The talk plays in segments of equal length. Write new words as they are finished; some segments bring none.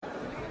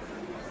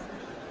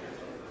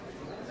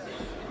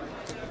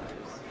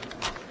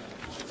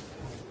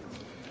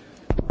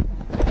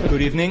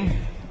Good evening.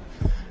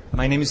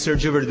 My name is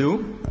Sergio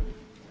Verdu.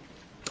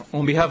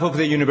 On behalf of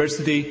the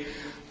University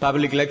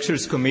Public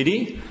Lectures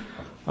Committee,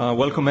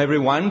 welcome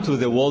everyone to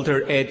the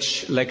Walter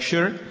H.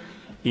 Lecture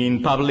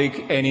in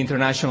Public and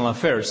International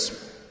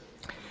Affairs.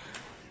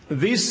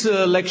 This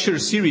lecture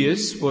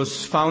series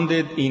was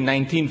founded in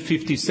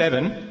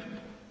 1957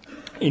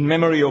 in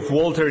memory of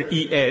Walter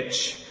E.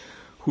 H.,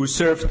 who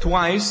served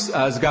twice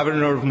as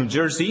governor of New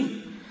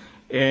Jersey,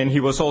 and he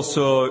was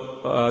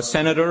also a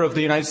senator of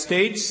the United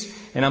States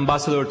and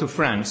ambassador to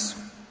France.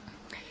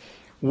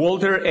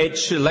 Walter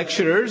H.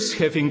 lecturers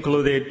have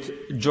included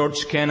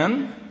George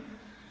Kennan,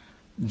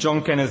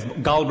 John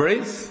Kenneth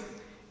Galbraith,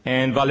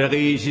 and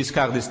Valéry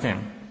Giscard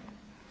d'Estaing.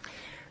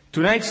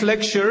 Tonight's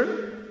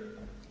lecture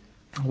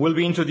will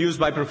be introduced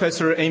by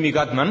Professor Amy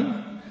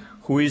Gutman,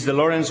 who is the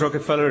Lawrence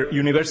Rockefeller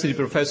University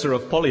Professor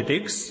of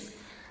Politics,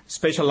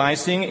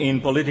 specializing in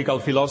political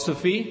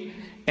philosophy,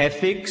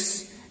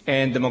 ethics,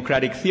 and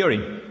democratic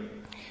theory.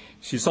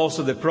 She's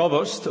also the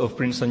provost of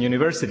Princeton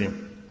University.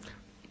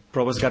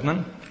 Provost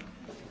Gutman.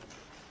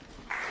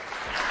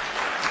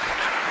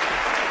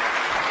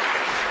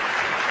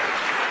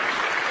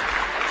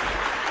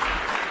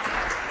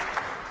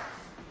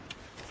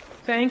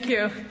 Thank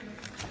you.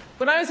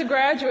 When I was a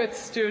graduate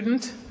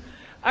student,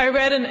 I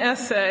read an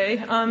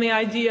essay on the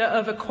idea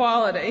of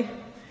equality,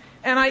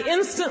 and I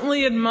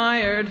instantly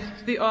admired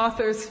the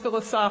author's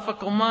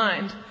philosophical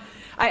mind.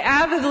 I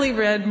avidly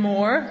read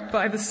more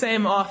by the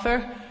same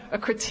author, A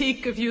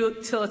Critique of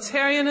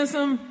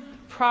Utilitarianism,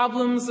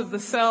 Problems of the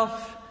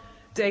Self,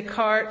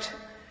 Descartes,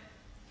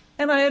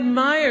 and I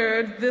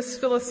admired this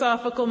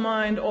philosophical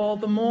mind all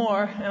the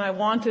more, and I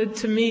wanted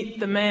to meet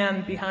the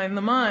man behind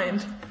the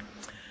mind.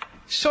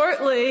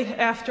 Shortly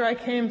after I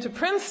came to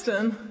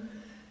Princeton,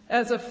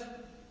 as a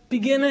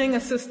beginning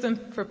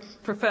assistant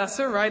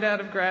professor right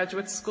out of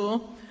graduate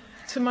school,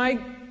 to my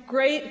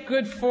great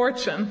good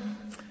fortune,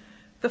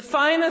 the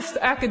finest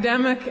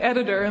academic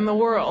editor in the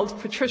world,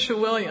 Patricia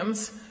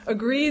Williams,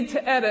 agreed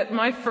to edit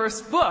my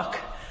first book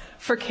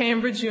for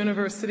Cambridge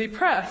University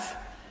Press.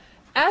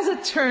 As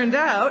it turned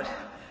out,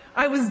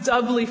 I was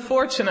doubly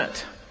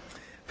fortunate.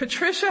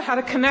 Patricia had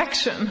a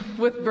connection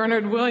with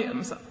Bernard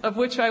Williams, of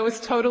which I was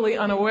totally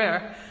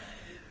unaware.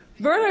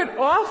 Bernard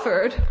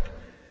offered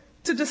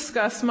to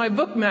discuss my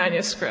book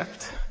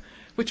manuscript,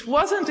 which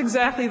wasn't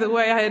exactly the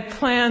way I had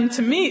planned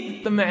to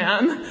meet the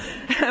man,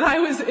 and I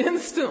was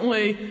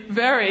instantly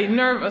very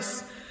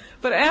nervous.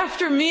 But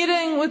after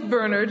meeting with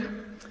Bernard,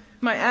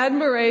 my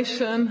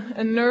admiration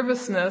and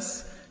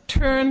nervousness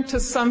turned to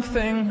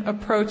something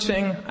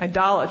approaching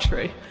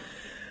idolatry.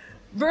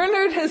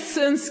 Bernard has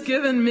since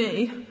given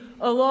me,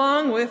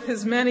 along with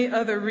his many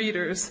other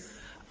readers,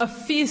 a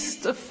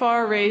feast of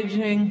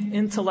far-ranging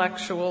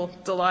intellectual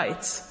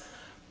delights.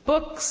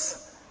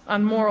 Books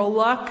on moral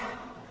luck,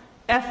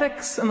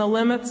 ethics and the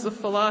limits of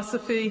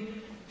philosophy,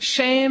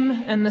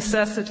 shame and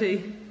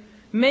necessity,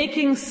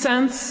 making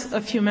sense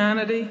of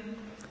humanity,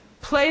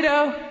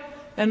 Plato,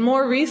 and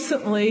more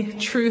recently,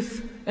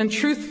 Truth and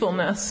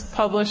Truthfulness,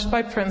 published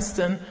by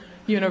Princeton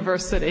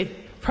University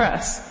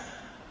Press.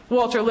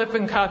 Walter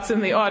Lippincot's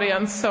in the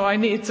audience, so I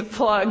need to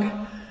plug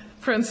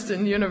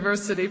Princeton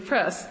University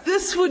Press.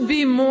 This would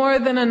be more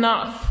than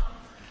enough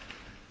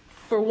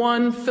for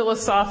one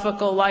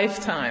philosophical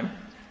lifetime.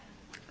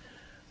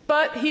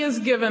 But he has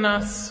given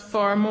us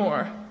far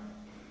more.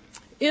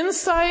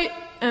 Insight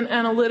and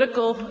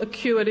analytical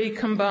acuity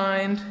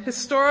combined,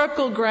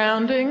 historical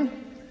grounding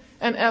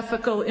and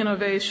ethical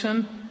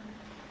innovation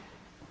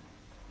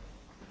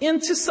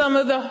into some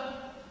of the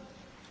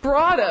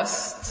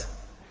broadest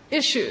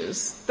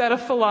issues that a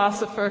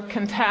philosopher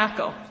can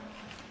tackle.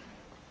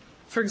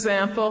 For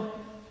example,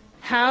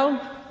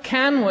 how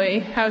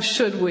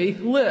should we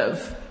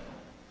live?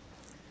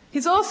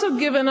 He's also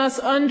given us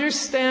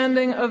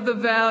understanding of the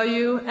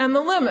value and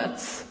the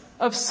limits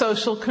of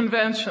social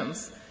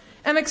conventions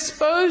and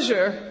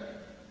exposure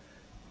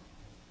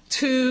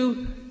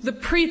to the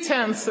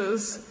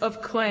pretenses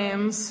of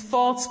claims,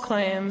 false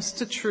claims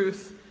to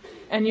truth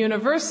and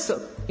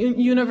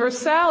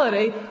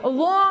universality,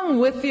 along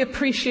with the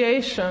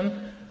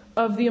appreciation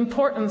of the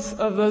importance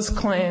of those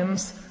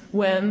claims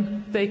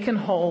when they can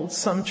hold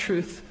some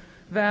truth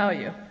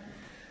value.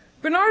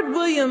 Bernard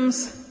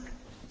Williams,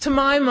 to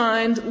my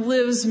mind,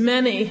 lives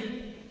many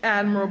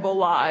admirable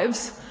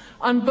lives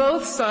on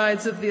both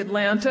sides of the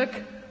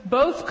Atlantic,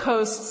 both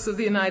coasts of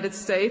the United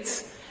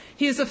States.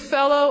 He is a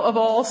fellow of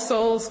All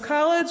Souls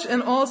College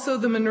and also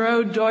the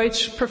Monroe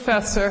Deutsch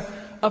Professor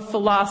of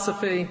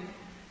Philosophy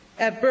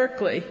at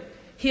Berkeley.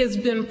 He has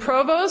been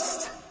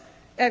provost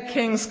at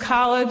King's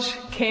College,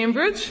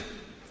 Cambridge,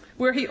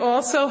 where he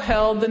also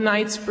held the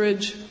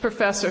Knightsbridge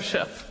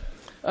Professorship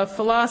of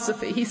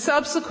Philosophy. He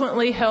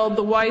subsequently held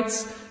the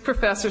White's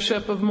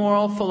Professorship of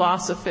Moral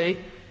Philosophy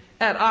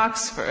at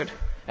Oxford.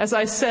 As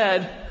I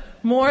said,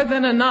 more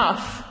than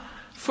enough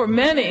for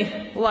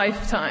many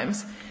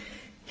lifetimes.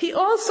 He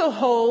also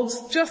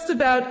holds just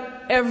about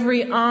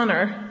every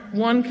honor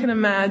one can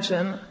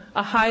imagine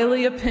a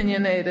highly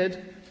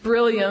opinionated,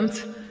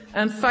 brilliant,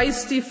 and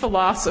feisty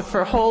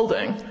philosopher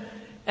holding,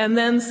 and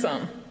then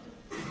some.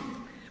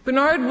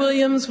 Bernard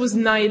Williams was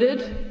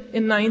knighted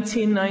in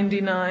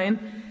 1999,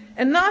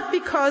 and not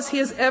because he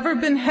has ever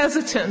been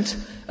hesitant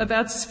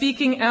about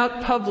speaking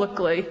out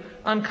publicly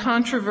on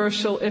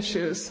controversial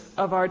issues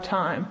of our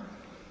time.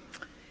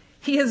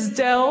 He has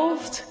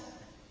delved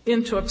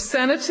into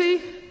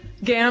obscenity,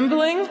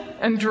 gambling,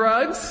 and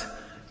drugs,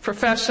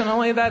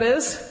 professionally, that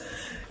is.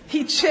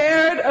 He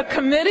chaired a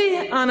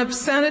committee on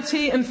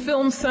obscenity and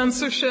film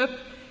censorship.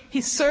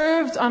 He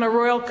served on a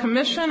royal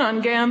commission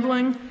on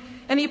gambling,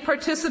 and he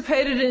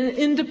participated in an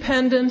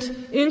independent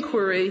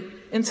inquiry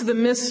into the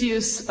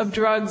Misuse of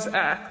Drugs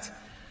Act.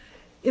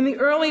 In the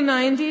early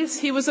 90s,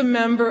 he was a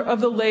member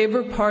of the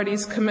Labour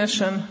Party's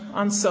Commission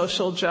on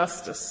Social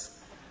Justice.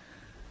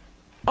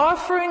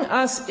 Offering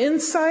us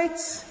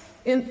insights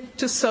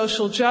into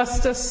social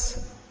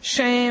justice,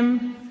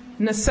 shame,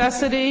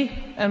 necessity,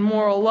 and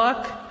moral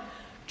luck,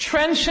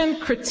 trenchant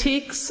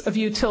critiques of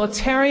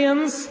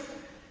utilitarians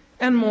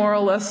and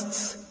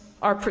moralists,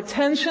 our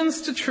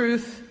pretensions to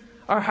truth,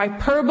 our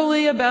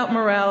hyperbole about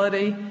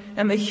morality,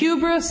 and the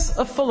hubris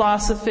of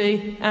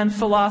philosophy and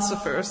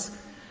philosophers,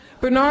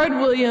 Bernard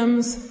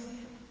Williams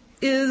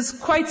is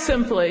quite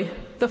simply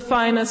the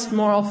finest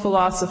moral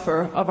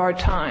philosopher of our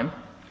time,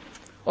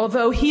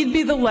 although he'd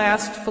be the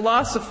last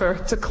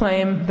philosopher to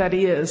claim that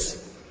he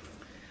is.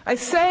 I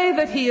say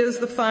that he is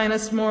the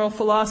finest moral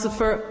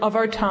philosopher of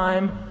our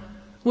time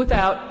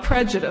without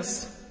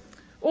prejudice,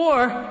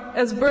 or,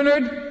 as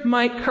Bernard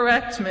might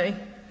correct me,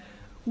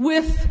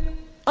 with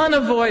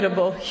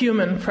unavoidable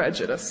human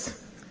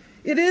prejudice.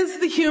 It is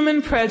the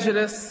human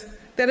prejudice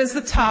that is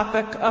the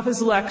topic of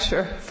his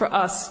lecture for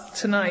us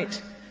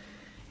tonight.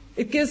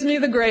 It gives me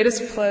the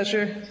greatest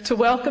pleasure to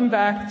welcome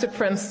back to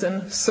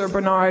Princeton Sir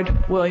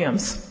Bernard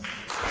Williams.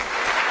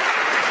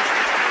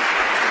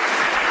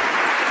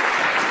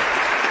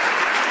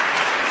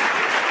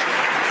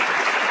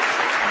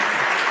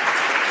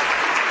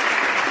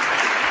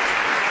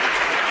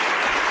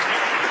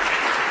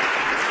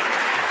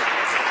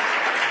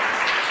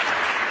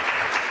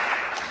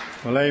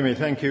 Well, Amy,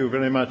 thank you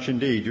very much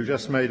indeed. You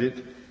just made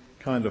it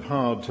kind of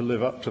hard to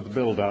live up to the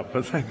build-up,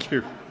 but thank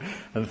you.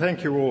 And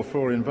thank you all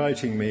for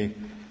inviting me,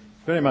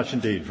 very much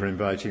indeed for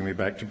inviting me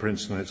back to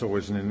Princeton. It's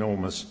always an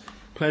enormous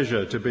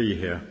pleasure to be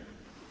here.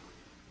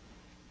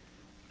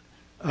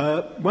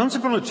 Once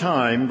upon a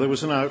time, there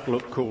was an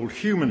outlook called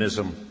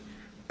humanism.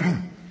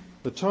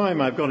 The time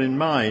I've got in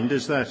mind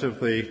is that of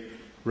the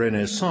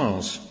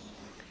Renaissance.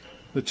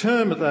 The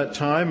term at that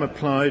time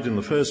applied in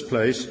the first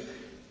place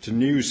to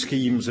new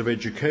schemes of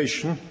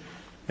education,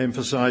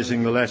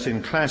 emphasizing the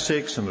Latin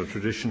classics and a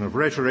tradition of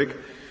rhetoric,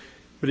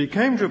 but it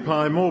came to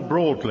apply more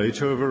broadly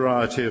to a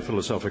variety of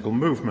philosophical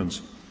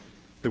movements.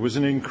 There was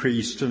an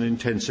increased and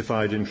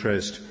intensified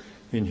interest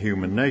in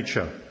human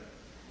nature.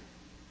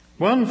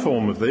 One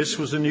form of this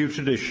was a new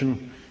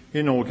tradition,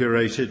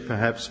 inaugurated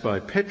perhaps by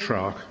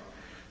Petrarch,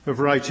 of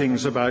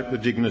writings about the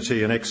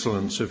dignity and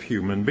excellence of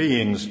human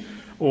beings,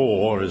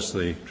 or, as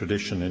the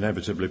tradition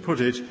inevitably put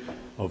it,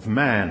 of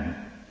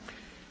man.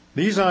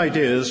 These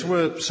ideas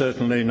were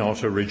certainly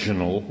not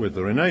original with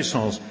the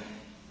Renaissance.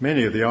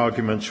 Many of the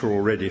arguments were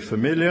already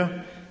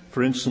familiar.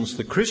 For instance,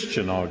 the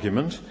Christian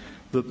argument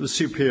that the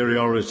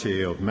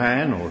superiority of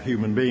man or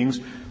human beings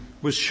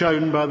was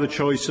shown by the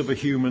choice of a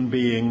human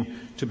being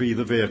to be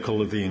the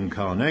vehicle of the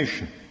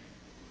incarnation.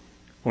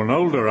 Or an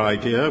older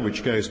idea,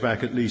 which goes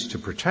back at least to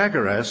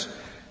Protagoras,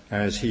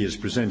 as he is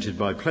presented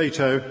by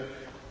Plato,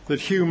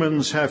 that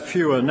humans have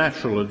fewer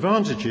natural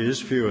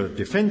advantages, fewer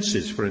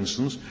defences, for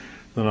instance,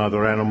 than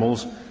other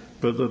animals,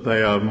 but that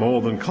they are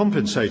more than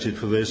compensated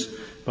for this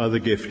by the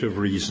gift of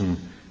reason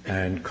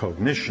and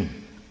cognition.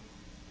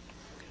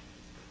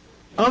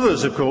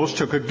 Others, of course,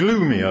 took a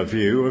gloomier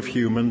view of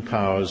human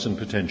powers and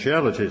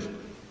potentialities.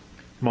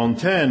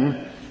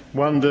 Montaigne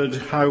wondered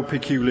how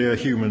peculiar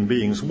human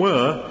beings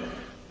were,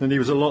 and he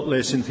was a lot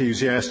less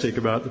enthusiastic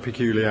about the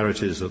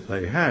peculiarities that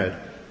they had.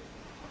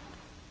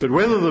 But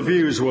whether the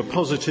views were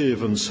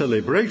positive and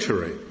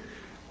celebratory,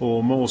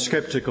 or more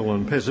sceptical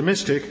and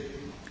pessimistic,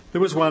 there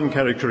was one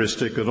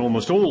characteristic that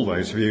almost all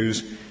those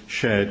views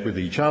shared with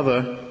each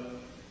other,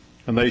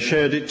 and they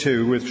shared it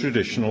too with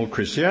traditional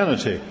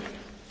Christianity.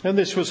 And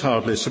this was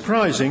hardly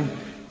surprising,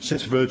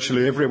 since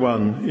virtually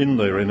everyone in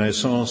the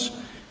Renaissance,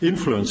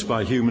 influenced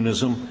by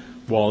humanism,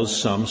 was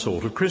some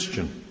sort of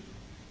Christian.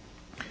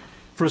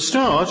 For a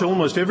start,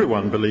 almost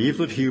everyone believed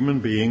that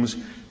human beings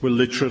were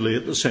literally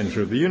at the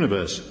centre of the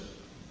universe,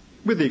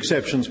 with the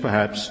exceptions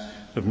perhaps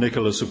of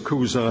Nicholas of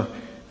Cusa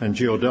and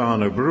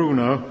Giordano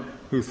Bruno,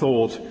 who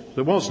thought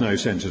there was no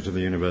centre to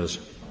the universe.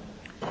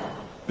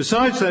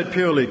 Besides that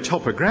purely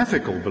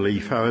topographical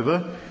belief,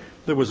 however,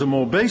 there was a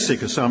more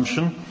basic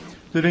assumption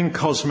that in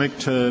cosmic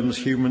terms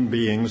human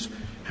beings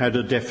had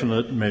a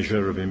definite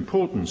measure of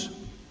importance.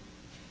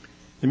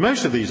 In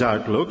most of these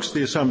outlooks,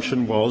 the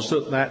assumption was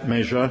that that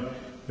measure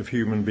of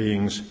human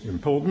beings'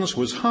 importance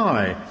was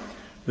high,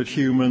 that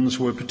humans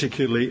were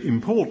particularly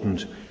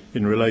important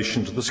in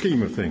relation to the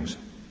scheme of things.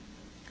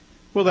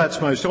 Well,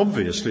 that's most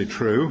obviously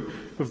true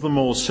of the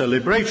more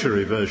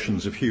celebratory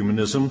versions of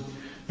humanism,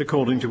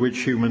 according to which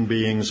human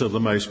beings are the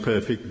most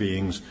perfect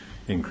beings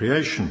in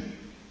creation.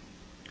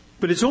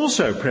 But it's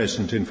also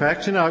present, in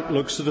fact, in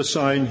outlooks that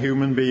assign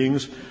human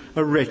beings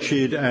a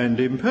wretched and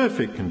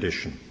imperfect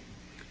condition.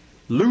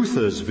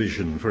 Luther's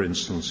vision, for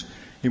instance,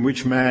 in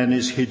which man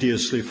is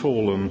hideously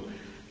fallen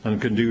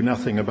and can do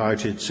nothing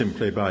about it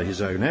simply by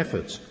his own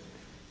efforts.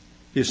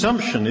 The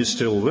assumption is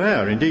still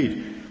there.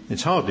 Indeed,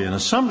 it's hardly an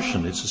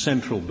assumption, it's a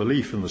central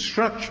belief in the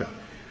structure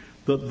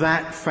that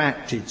that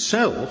fact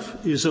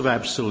itself is of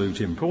absolute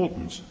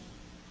importance.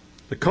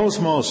 The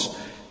cosmos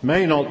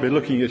may not be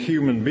looking at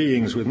human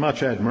beings with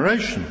much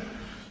admiration,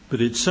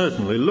 but it's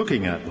certainly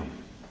looking at them.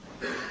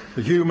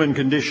 The human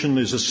condition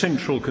is a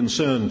central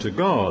concern to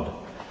God,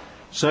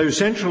 so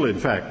central, in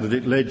fact, that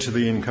it led to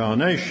the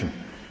Incarnation,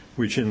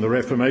 which in the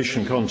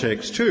Reformation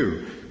context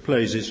too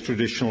plays its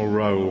traditional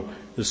role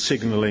as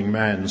signalling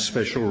man's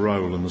special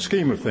role in the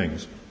scheme of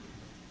things.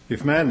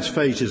 If man's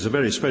fate is a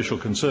very special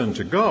concern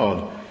to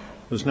God,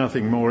 there's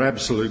nothing more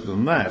absolute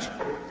than that.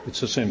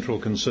 It's a central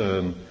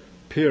concern,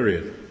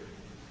 period.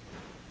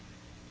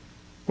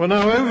 Well,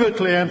 now,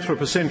 overtly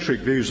anthropocentric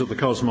views of the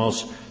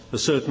cosmos are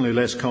certainly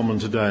less common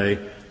today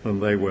than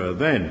they were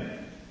then.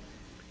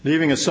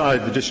 Leaving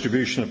aside the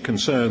distribution of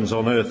concerns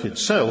on Earth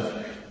itself,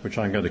 which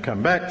I'm going to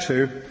come back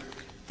to,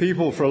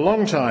 people for a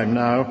long time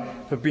now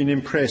have been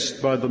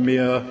impressed by the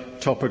mere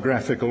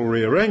topographical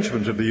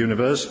rearrangement of the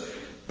universe,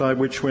 by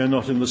which we're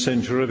not in the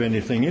centre of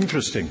anything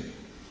interesting.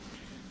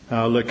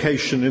 Our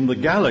location in the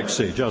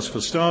galaxy, just for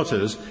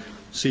starters,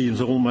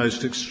 seems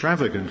almost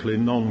extravagantly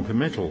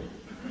non-committal.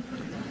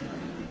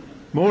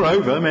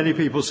 Moreover, many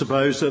people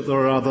suppose that there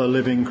are other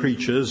living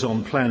creatures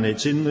on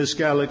planets in this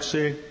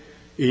galaxy,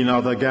 in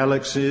other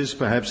galaxies,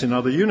 perhaps in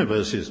other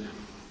universes.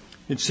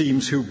 It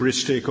seems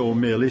hubristic or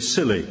merely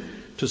silly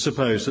to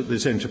suppose that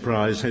this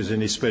enterprise has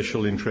any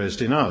special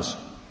interest in us.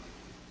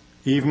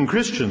 Even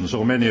Christians,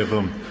 or many of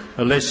them,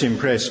 are less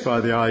impressed by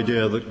the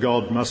idea that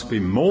God must be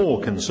more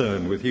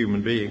concerned with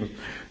human beings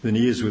than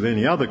he is with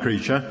any other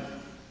creature,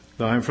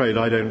 though I'm afraid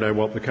I don't know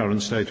what the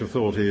current state of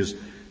thought is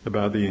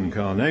about the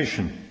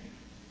Incarnation.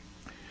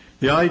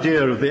 The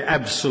idea of the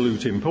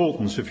absolute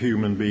importance of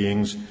human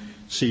beings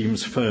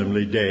seems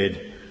firmly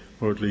dead,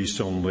 or at least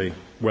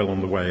well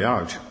on the way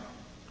out.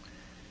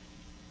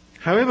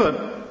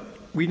 However,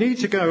 we need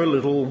to go a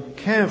little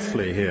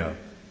carefully here.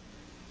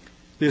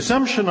 The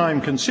assumption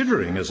I'm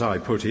considering, as I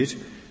put it,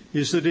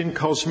 is that in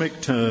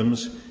cosmic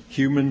terms,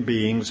 human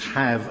beings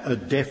have a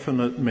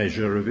definite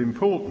measure of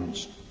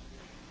importance.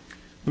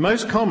 The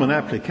most common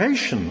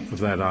application of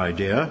that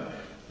idea,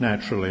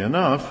 naturally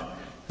enough,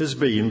 has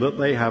been that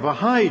they have a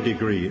high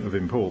degree of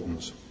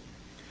importance.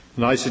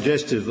 And I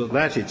suggested that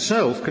that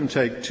itself can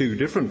take two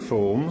different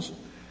forms: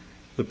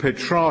 the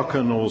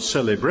Petrarchan or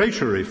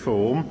celebratory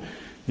form,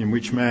 in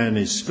which man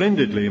is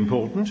splendidly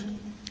important,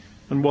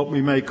 and what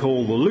we may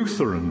call the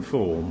Lutheran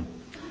form,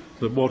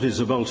 that what is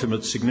of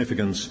ultimate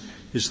significance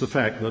is the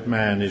fact that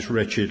man is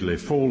wretchedly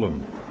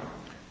fallen.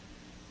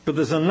 But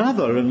there's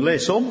another and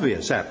less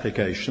obvious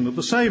application of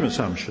the same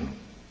assumption,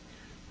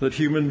 that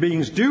human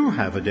beings do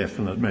have a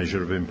definite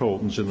measure of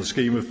importance in the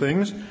scheme of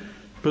things,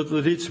 but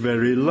that it's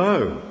very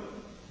low.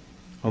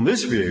 On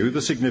this view,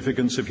 the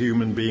significance of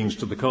human beings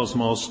to the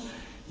cosmos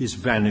is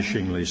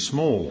vanishingly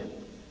small.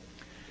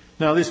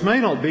 Now, this may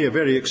not be a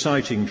very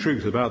exciting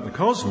truth about the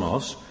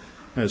cosmos,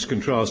 as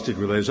contrasted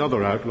with those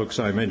other outlooks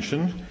I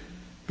mentioned,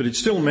 but it's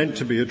still meant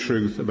to be a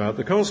truth about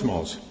the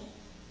cosmos.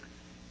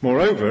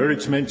 Moreover,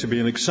 it's meant to be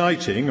an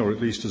exciting, or at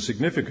least a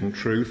significant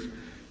truth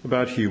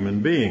about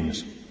human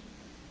beings.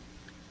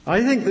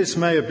 I think this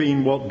may have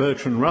been what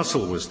Bertrand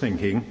Russell was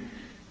thinking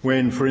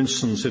when, for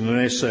instance, in an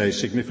essay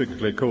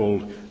significantly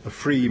called A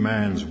Free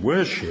Man's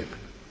Worship,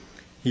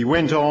 he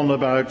went on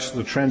about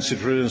the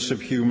transitoriness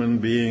of human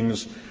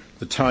beings,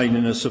 the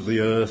tininess of the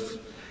earth,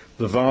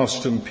 the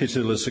vast and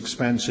pitiless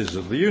expanses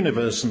of the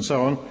universe, and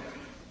so on,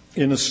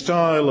 in a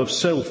style of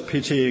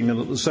self-pitying and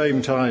at the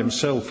same time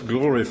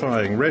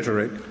self-glorifying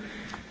rhetoric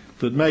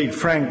that made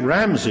Frank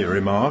Ramsey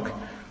remark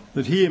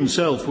that he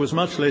himself was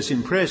much less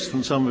impressed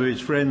than some of his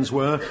friends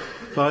were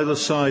by the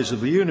size of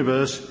the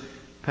universe,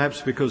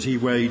 perhaps because he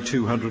weighed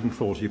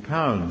 240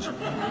 pounds.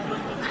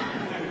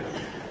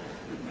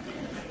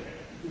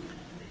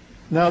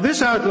 Now,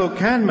 this outlook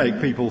can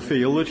make people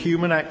feel that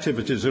human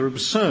activities are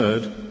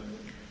absurd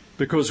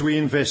because we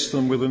invest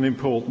them with an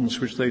importance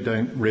which they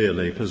don't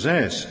really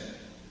possess.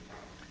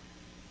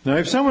 Now,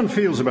 if someone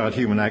feels about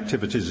human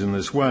activities in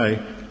this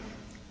way,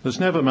 there's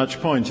never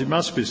much point, it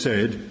must be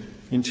said,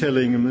 in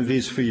telling him that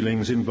his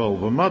feelings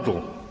involve a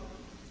muddle.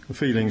 The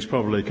feelings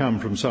probably come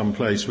from some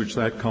place which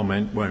that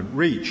comment won't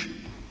reach.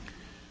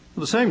 At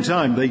the same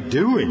time, they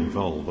do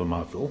involve a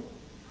muddle.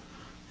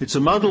 It's a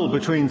muddle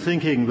between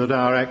thinking that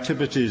our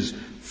activities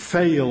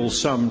fail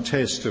some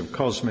test of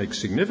cosmic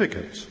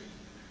significance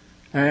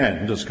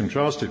and, as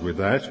contrasted with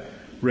that,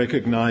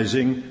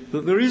 recognising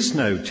that there is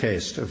no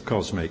test of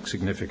cosmic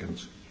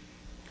significance.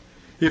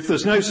 If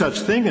there's no such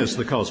thing as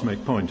the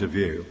cosmic point of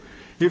view,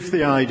 if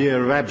the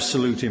idea of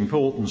absolute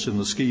importance in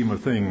the scheme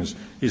of things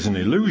is an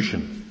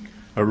illusion,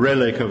 a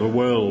relic of a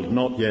world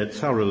not yet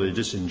thoroughly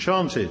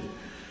disenchanted,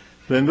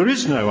 then there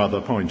is no other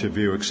point of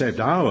view except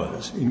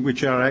ours in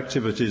which our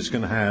activities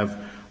can have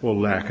or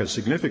lack a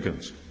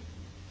significance.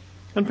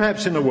 And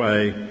perhaps in a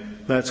way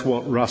that's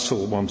what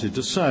Russell wanted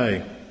to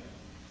say.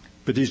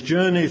 But his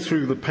journey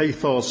through the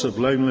pathos of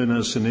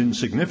loneliness and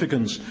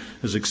insignificance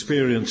as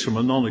experienced from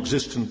a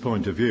non-existent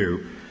point of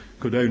view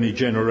could only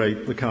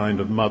generate the kind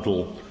of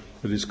muddle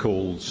that is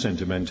called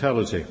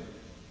sentimentality.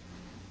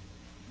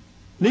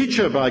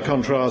 Nietzsche, by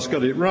contrast,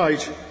 got it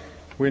right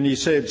when he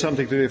said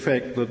something to the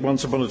effect that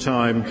once upon a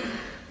time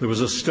there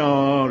was a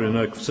star in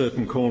a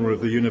certain corner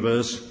of the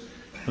universe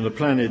and a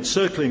planet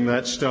circling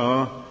that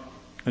star,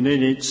 and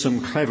in it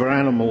some clever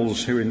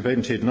animals who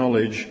invented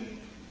knowledge,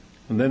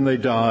 and then they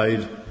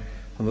died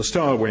and the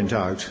star went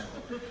out,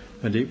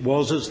 and it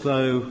was as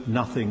though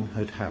nothing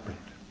had happened.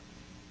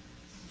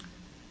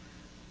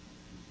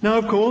 Now,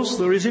 of course,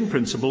 there is in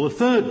principle a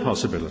third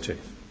possibility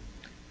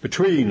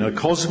between a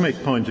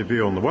cosmic point of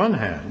view on the one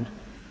hand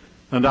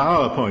and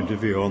our point of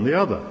view on the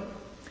other.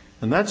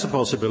 And that's a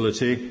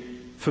possibility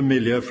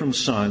familiar from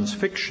science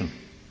fiction.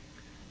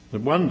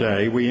 That one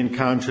day we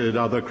encountered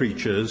other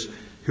creatures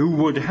who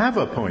would have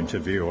a point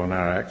of view on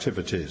our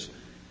activities.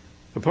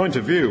 A point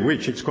of view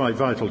which, it's quite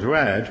vital to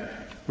add,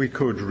 we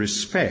could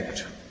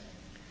respect.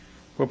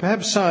 Well,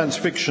 perhaps science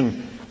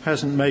fiction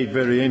hasn't made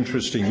very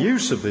interesting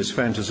use of this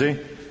fantasy,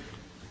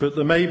 but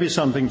there may be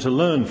something to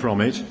learn from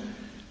it,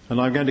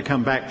 and I'm going to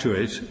come back to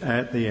it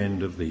at the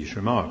end of these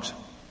remarks.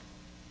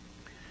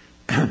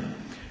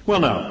 Well,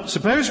 now,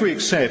 suppose we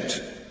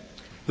accept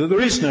that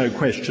there is no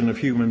question of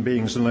human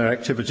beings and their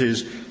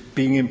activities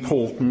being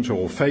important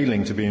or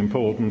failing to be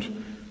important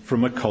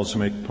from a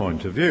cosmic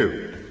point of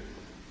view.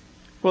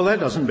 Well, that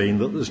doesn't mean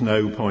that there's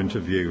no point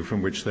of view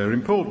from which they're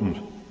important.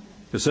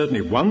 There's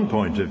certainly one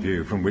point of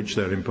view from which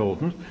they're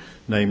important,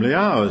 namely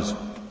ours.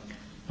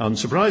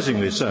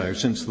 Unsurprisingly so,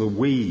 since the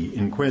we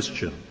in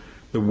question,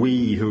 the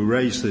we who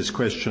raise this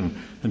question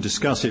and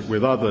discuss it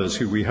with others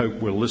who we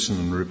hope will listen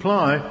and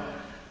reply,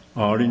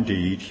 are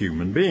indeed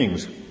human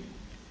beings.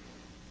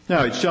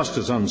 Now, it's just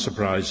as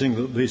unsurprising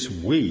that this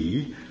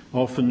we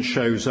often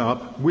shows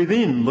up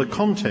within the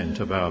content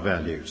of our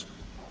values.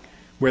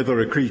 Whether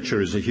a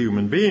creature is a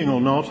human being or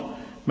not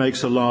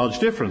makes a large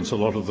difference a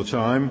lot of the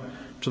time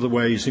to the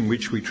ways in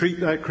which we treat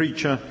that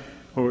creature,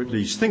 or at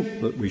least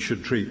think that we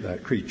should treat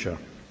that creature.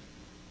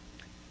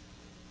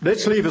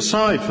 Let's leave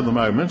aside for the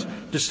moment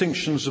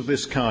distinctions of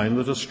this kind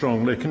that are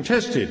strongly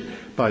contested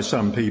by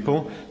some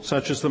people,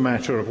 such as the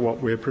matter of what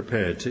we're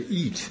prepared to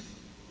eat.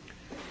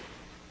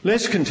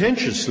 Less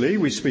contentiously,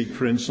 we speak,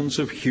 for instance,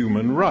 of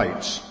human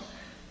rights,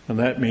 and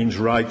that means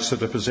rights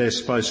that are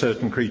possessed by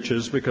certain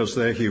creatures because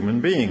they're human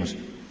beings,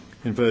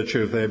 in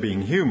virtue of their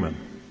being human.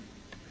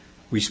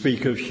 We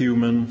speak of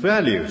human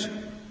values.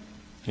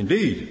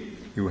 Indeed,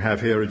 you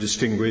have here a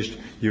distinguished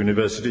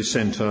university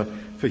centre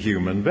for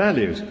human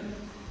values.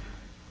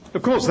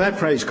 Of course, that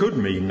phrase could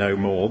mean no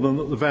more than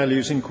that the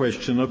values in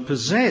question are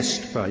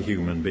possessed by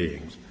human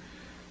beings.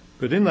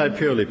 But in that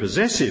purely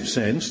possessive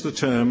sense, the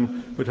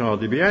term would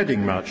hardly be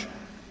adding much,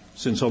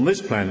 since on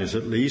this planet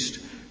at least,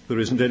 there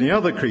isn't any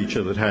other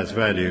creature that has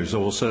values,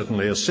 or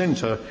certainly a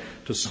centre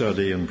to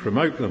study and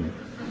promote them.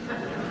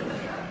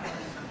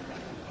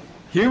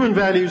 Human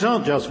values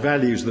aren't just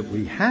values that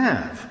we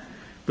have,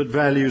 but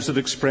values that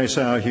express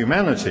our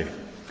humanity.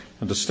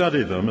 And to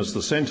study them, as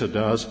the centre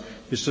does,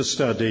 is to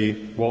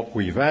study what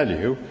we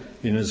value,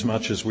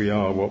 inasmuch as we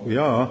are what we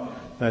are,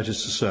 that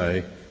is to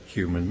say,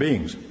 human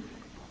beings.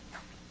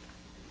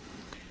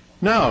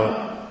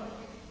 Now,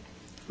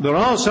 there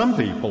are some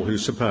people who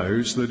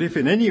suppose that if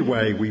in any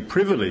way we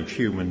privilege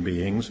human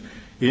beings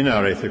in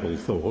our ethical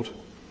thought,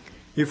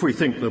 if we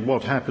think that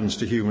what happens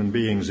to human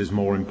beings is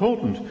more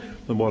important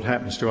than what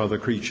happens to other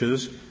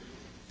creatures,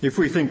 if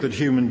we think that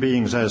human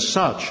beings as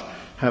such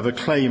have a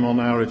claim on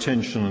our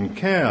attention and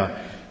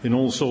care in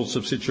all sorts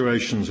of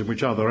situations in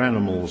which other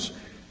animals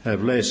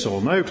have less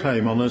or no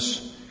claim on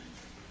us,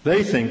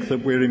 they think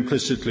that we're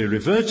implicitly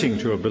reverting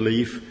to a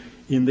belief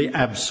in the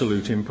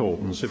absolute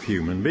importance of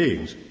human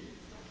beings.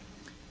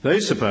 They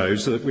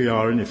suppose that we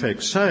are in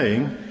effect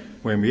saying,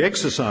 when we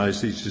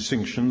exercise these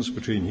distinctions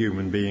between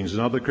human beings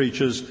and other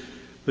creatures,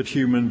 that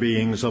human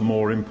beings are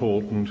more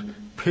important,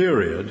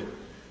 period,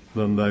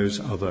 than those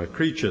other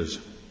creatures.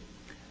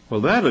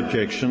 Well, that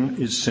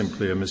objection is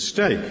simply a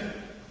mistake.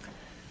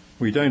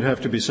 We don't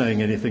have to be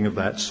saying anything of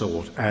that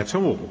sort at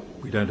all.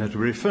 We don't have to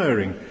be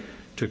referring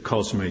to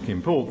cosmic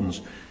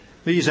importance.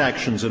 These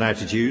actions and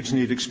attitudes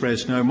need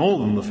express no more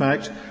than the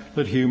fact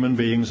that human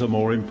beings are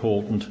more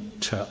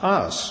important to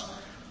us,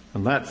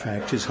 and that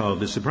fact is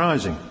hardly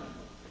surprising.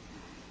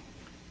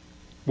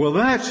 Well,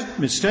 that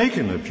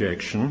mistaken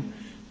objection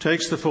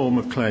takes the form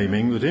of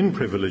claiming that in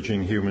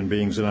privileging human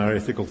beings in our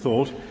ethical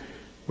thought,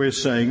 we're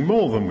saying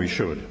more than we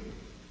should.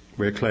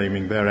 We're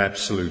claiming their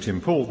absolute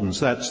importance.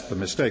 That's the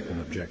mistaken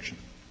objection.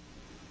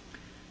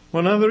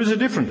 Well, now there is a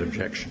different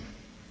objection,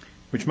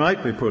 which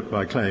might be put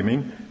by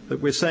claiming that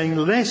we're saying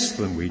less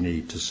than we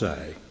need to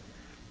say.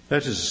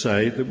 That is to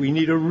say, that we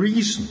need a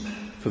reason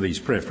for these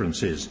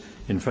preferences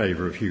in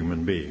favour of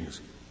human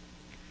beings.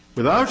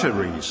 Without a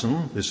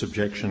reason, this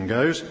objection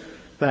goes,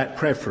 that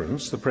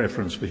preference, the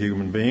preference for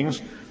human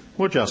beings,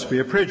 will just be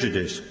a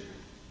prejudice.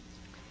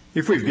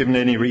 If we've given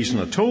any reason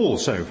at all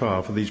so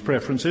far for these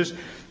preferences,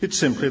 it's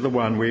simply the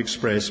one we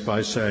express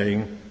by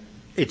saying,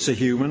 it's a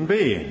human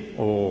being,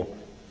 or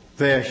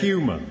they're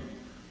human,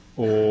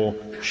 or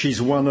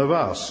she's one of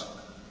us.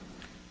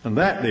 And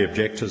that, the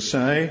objectors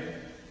say,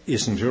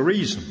 isn't a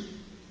reason.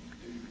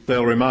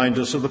 They'll remind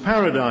us of the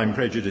paradigm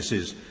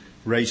prejudices,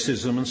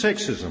 racism and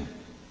sexism.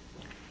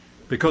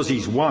 Because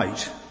he's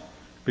white,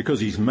 because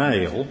he's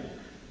male,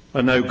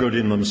 are no good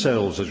in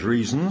themselves as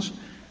reasons,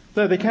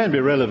 though they can be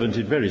relevant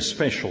in very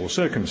special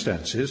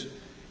circumstances.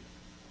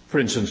 For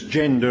instance,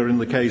 gender in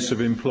the case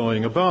of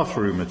employing a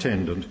bathroom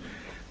attendant,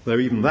 though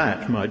even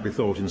that might be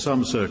thought in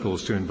some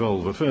circles to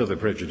involve a further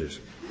prejudice.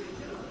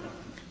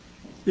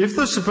 If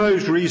the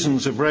supposed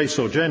reasons of race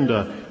or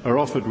gender are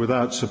offered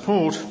without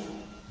support,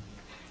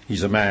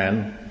 he's a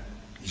man,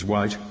 he's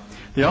white,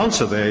 the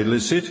answer they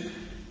elicit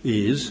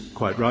is,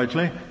 quite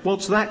rightly,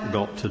 what's that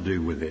got to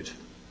do with it?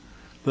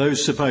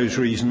 Those supposed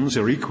reasons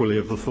are equally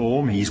of the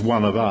form, he's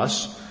one of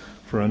us,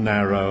 for a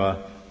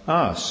narrower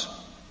us.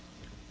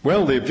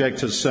 Well, the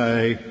objectors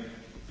say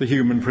the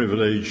human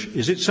privilege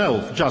is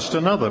itself just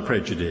another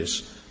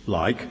prejudice,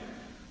 like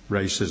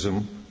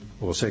racism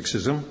or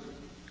sexism,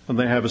 and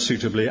they have a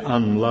suitably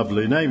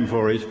unlovely name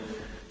for it,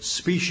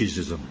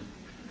 speciesism.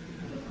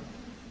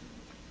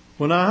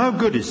 Well, now, how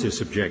good is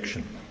this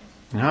objection?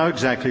 And how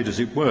exactly does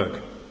it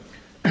work?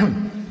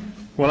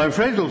 Well, I'm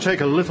afraid it'll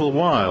take a little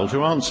while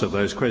to answer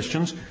those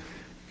questions,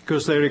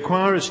 because they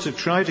require us to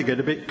try to get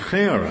a bit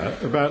clearer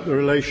about the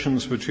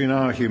relations between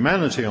our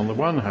humanity on the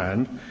one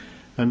hand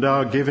and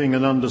our giving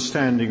and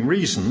understanding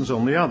reasons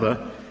on the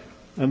other,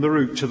 and the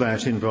route to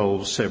that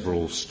involves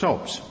several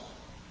stops.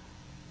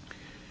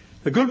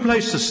 A good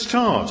place to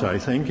start, I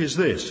think, is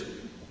this.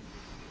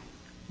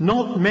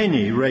 Not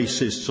many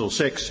racists or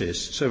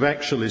sexists have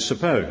actually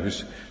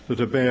supposed that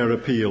a bare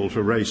appeal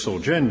to race or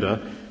gender,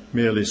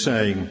 merely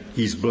saying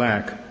he's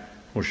black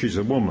or she's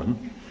a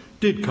woman,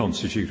 did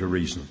constitute a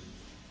reason.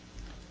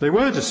 They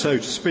were, so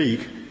to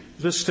speak,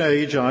 at a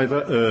stage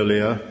either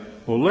earlier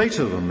or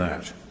later than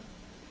that.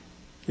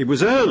 It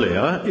was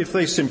earlier if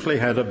they simply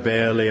had a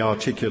barely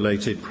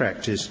articulated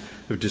practice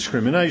of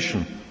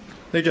discrimination.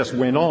 They just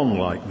went on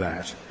like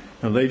that,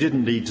 and they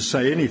didn't need to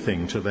say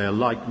anything to their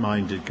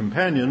like-minded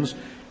companions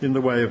in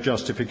the way of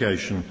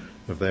justification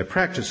of their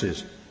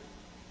practices.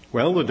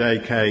 Well, the day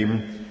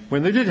came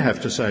when they did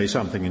have to say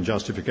something in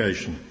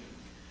justification.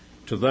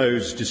 To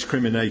those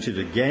discriminated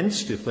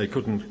against, if they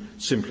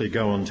couldn't simply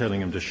go on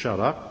telling them to shut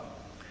up,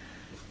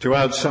 to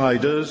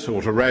outsiders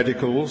or to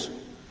radicals,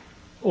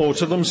 or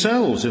to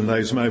themselves in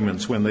those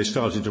moments when they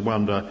started to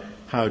wonder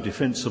how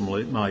defensible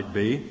it might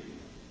be.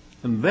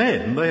 And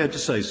then they had to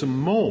say some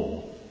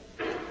more.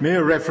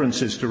 Mere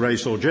references to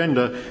race or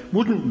gender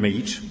wouldn't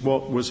meet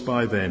what was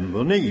by then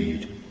the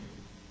need.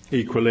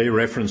 Equally,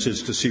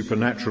 references to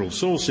supernatural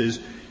sources,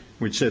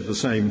 which said the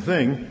same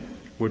thing,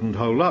 wouldn't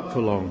hold up for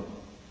long.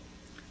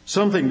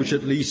 Something which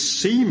at least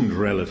seemed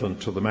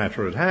relevant to the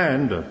matter at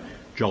hand,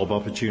 job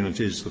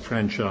opportunities, the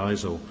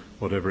franchise, or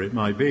whatever it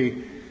might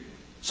be,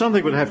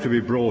 something would have to be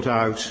brought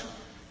out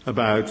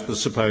about the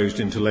supposed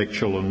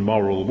intellectual and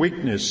moral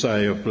weakness,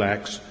 say, of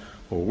blacks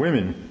or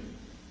women.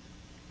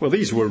 Well,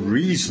 these were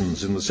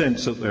reasons in the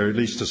sense that they're at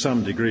least to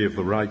some degree of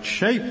the right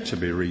shape to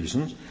be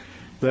reasons,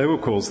 though,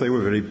 of course, they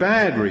were very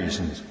bad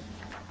reasons,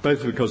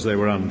 both because they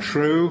were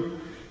untrue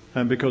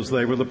and because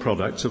they were the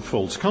products of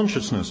false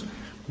consciousness,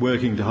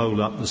 working to hold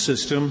up the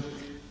system,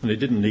 and it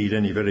didn't need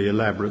any very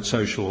elaborate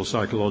social or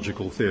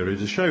psychological theory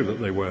to show that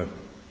they were.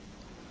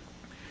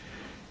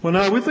 Well,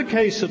 now, with the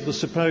case of the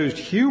supposed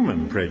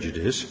human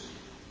prejudice,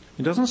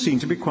 it doesn't seem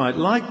to be quite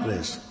like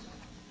this.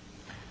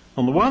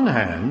 On the one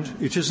hand,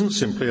 it isn't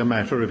simply a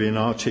matter of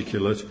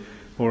inarticulate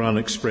or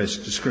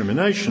unexpressed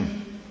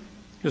discrimination.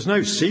 There's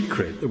no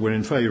secret that we're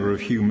in favour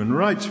of human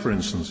rights, for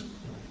instance.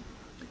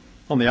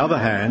 On the other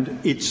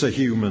hand, it's a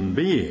human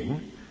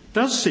being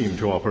does seem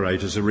to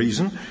operate as a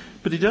reason,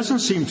 but it doesn't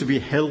seem to be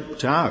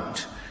helped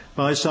out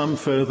by some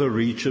further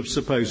reach of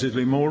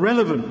supposedly more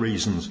relevant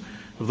reasons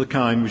of the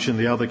kind which in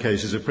the other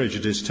cases of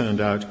prejudice turned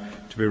out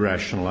to be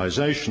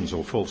rationalisations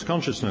or false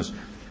consciousness.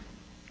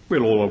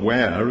 We're all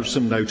aware of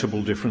some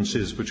notable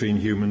differences between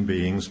human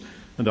beings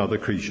and other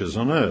creatures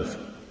on Earth.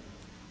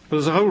 But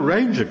there's a whole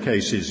range of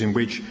cases in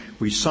which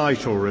we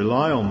cite or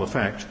rely on the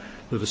fact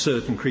that a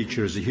certain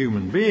creature is a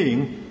human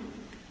being,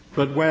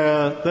 but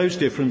where those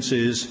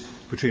differences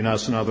between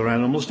us and other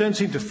animals don't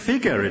seem to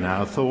figure in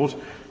our thought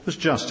as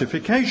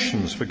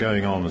justifications for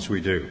going on as we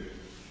do.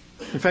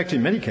 In fact,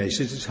 in many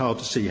cases, it's hard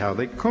to see how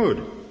they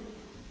could.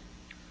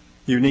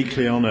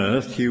 Uniquely on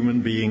Earth,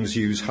 human beings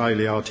use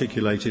highly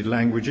articulated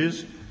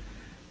languages.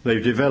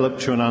 They've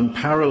developed to an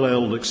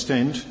unparalleled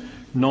extent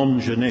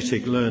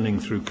non-genetic learning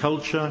through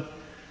culture.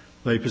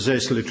 They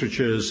possess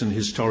literatures and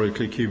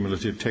historically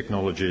cumulative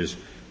technologies,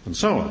 and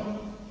so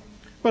on.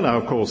 Well, now,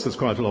 of course, there's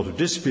quite a lot of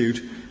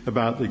dispute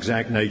about the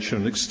exact nature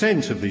and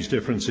extent of these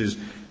differences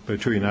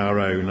between our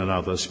own and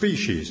other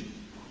species.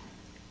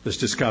 There's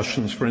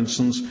discussions, for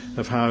instance,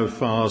 of how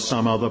far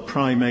some other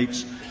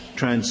primates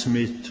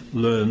transmit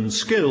learned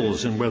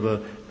skills and whether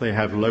they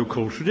have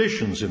local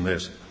traditions in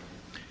this.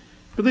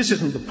 But this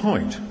isn't the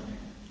point.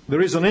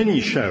 There isn't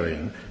any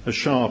showing a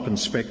sharp and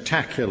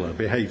spectacular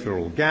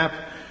behavioural gap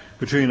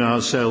between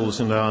ourselves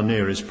and our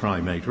nearest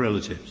primate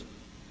relatives.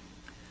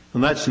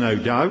 And that's no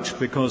doubt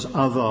because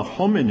other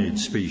hominid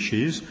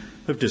species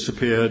have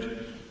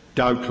disappeared,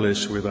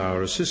 doubtless with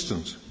our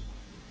assistance.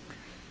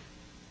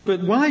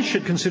 But why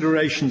should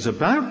considerations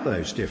about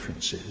those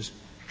differences,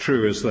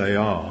 true as they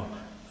are,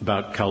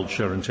 about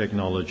culture and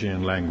technology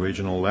and language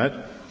and all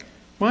that,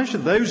 why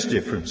should those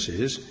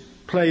differences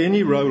play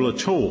any role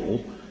at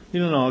all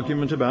in an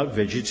argument about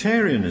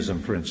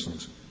vegetarianism, for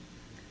instance?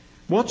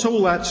 What's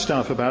all that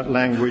stuff about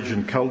language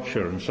and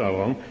culture and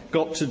so on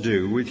got to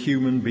do with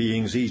human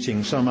beings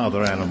eating some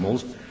other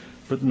animals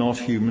but not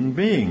human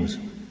beings?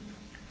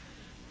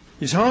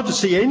 It's hard to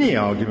see any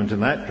argument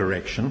in that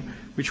direction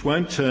which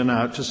won't turn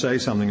out to say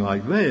something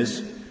like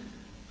this,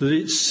 that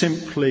it's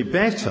simply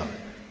better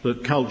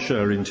that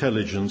culture,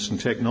 intelligence and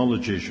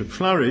technology should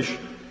flourish,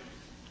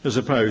 as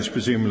opposed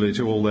presumably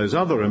to all those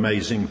other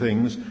amazing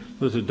things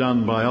that are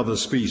done by other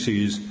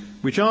species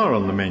which are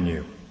on the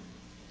menu.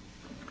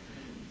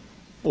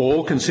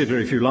 Or consider,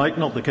 if you like,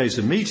 not the case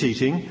of meat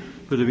eating,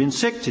 but of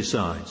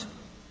insecticides.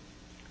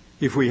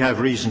 If we have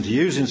reason to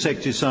use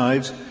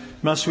insecticides,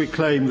 must we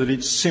claim that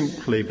it's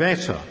simply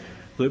better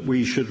that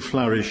we should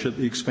flourish at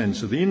the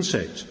expense of the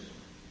insects?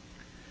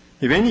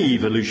 If any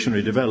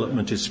evolutionary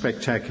development is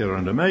spectacular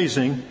and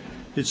amazing,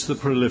 it's the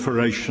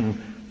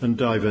proliferation and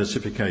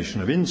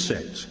diversification of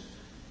insects.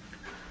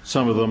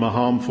 Some of them are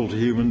harmful to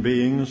human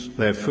beings,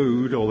 their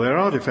food or their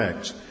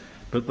artefacts,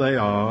 but they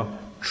are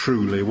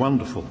truly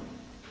wonderful.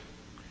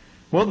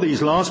 What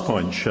these last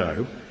points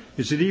show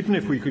is that even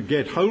if we could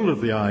get hold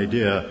of the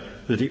idea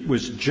that it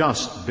was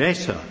just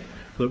better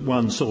that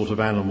one sort of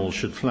animal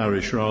should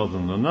flourish rather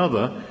than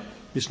another,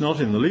 it's not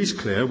in the least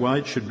clear why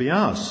it should be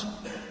us.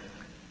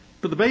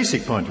 But the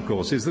basic point, of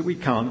course, is that we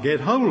can't get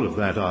hold of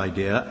that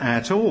idea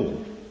at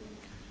all.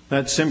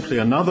 That's simply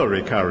another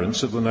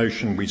recurrence of the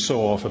notion we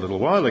saw off a little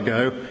while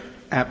ago,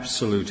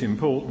 absolute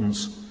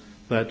importance,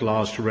 that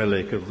last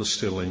relic of the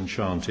still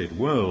enchanted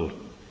world.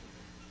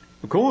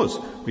 Of course,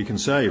 we can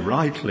say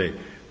rightly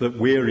that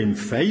we're in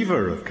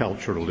favour of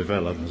cultural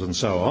development and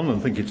so on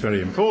and think it's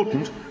very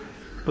important,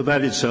 but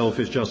that itself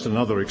is just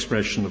another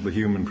expression of the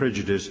human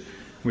prejudice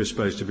we're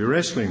supposed to be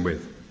wrestling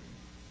with.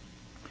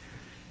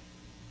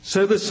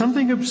 So there's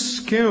something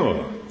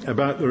obscure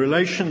about the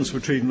relations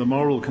between the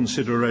moral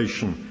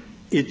consideration,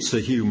 it's a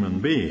human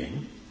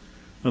being,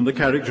 and the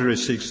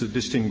characteristics that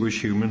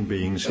distinguish human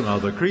beings from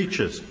other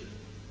creatures.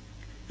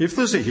 If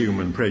there's a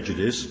human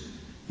prejudice,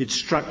 it's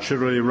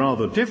structurally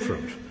rather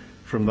different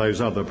from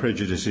those other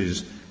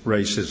prejudices,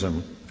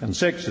 racism and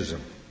sexism.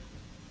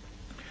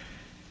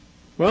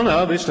 Well,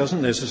 now, this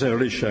doesn't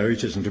necessarily show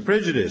it isn't a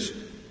prejudice.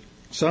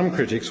 Some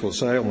critics will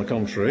say, on the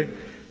contrary,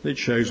 that it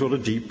shows what a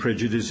deep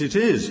prejudice it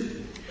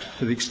is,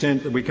 to the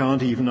extent that we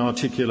can't even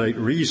articulate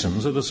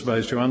reasons that are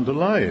supposed to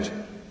underlie it.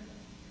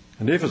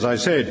 And if, as I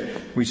said,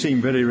 we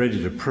seem very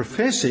ready to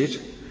profess it,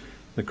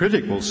 the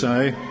critic will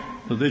say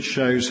that this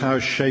shows how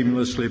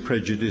shamelessly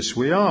prejudiced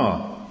we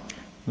are,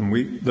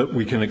 and that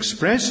we can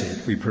express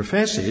it, we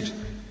profess it,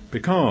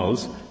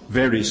 because,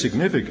 very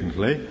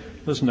significantly,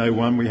 there's no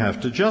one we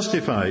have to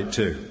justify it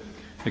to,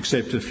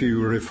 except a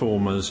few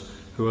reformers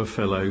who are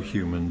fellow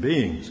human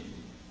beings.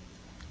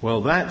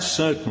 Well, that's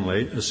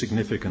certainly a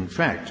significant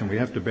fact, and we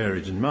have to bear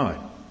it in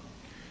mind.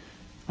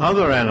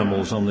 Other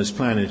animals on this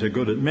planet are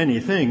good at many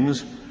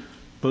things,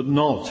 but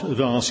not at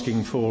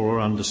asking for or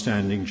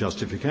understanding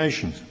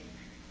justifications.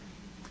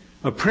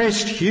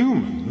 Oppressed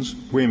humans,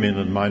 women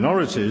and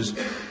minorities,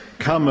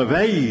 come of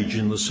age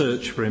in the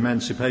search for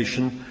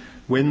emancipation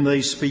when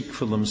they speak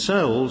for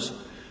themselves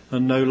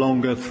and no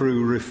longer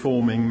through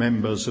reforming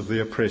members of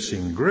the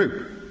oppressing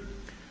group.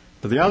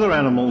 But the other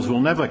animals will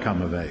never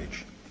come of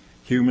age.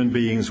 Human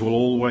beings will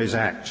always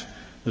act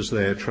as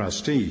their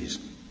trustees.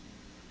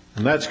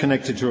 And that's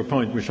connected to a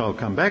point which I'll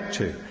come back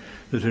to,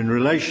 that in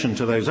relation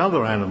to those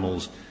other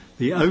animals,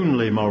 the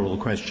only moral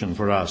question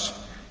for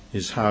us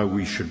is how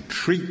we should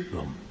treat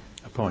them,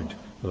 a point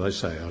that I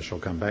say I shall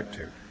come back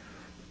to.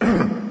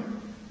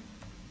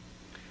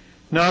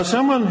 Now,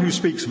 someone who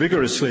speaks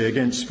vigorously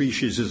against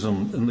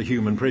speciesism and the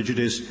human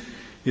prejudice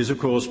is, of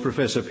course,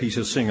 Professor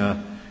Peter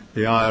Singer,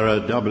 the Ira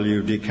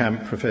W. De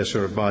Camp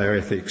Professor of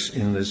Bioethics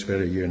in this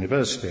very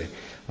university.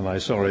 And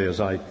I'm sorry,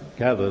 as I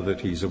gather,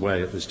 that he's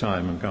away at this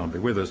time and can't be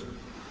with us.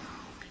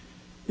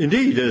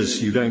 Indeed,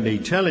 as you don't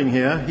need telling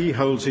here, he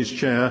holds his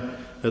chair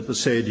at the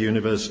said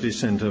University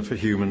Centre for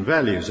Human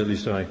Values, at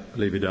least I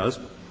believe he does,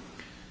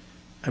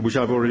 which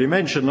I've already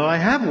mentioned. And I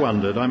have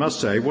wondered, I must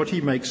say, what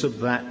he makes of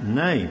that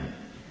name.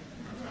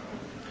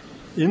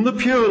 In the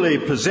purely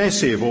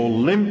possessive or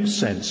limp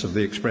sense of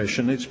the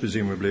expression, it's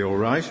presumably all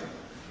right.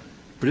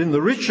 But in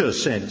the richer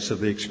sense of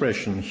the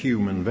expression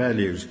human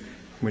values,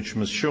 which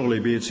must surely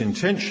be its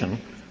intention,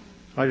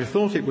 I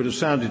thought it would have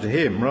sounded to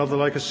him rather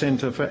like a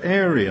centre for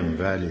Aryan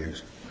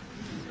values.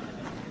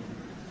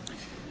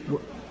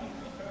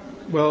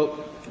 Well,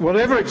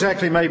 whatever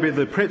exactly may be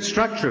the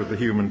structure of the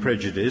human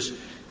prejudice,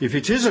 if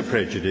it is a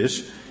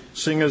prejudice,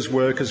 Singer's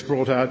work has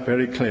brought out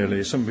very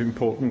clearly some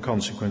important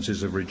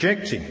consequences of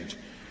rejecting it,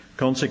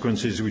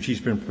 consequences which he's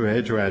been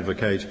prepared to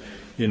advocate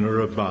in a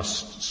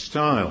robust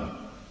style.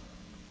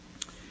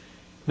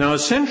 Now, a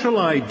central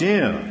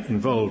idea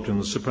involved in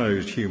the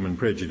supposed human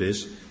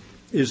prejudice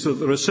is that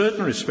there are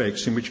certain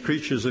respects in which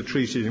creatures are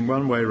treated in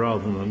one way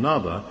rather than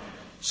another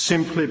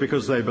simply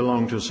because they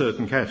belong to a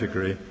certain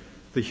category,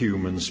 the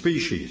human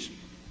species.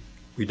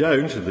 We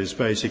don't, at this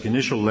basic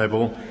initial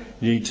level,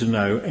 need to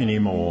know any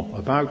more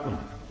about them.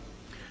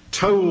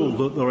 Told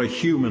that there are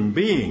human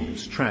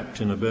beings trapped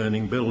in a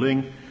burning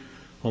building,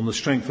 on the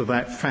strength of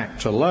that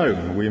fact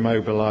alone, we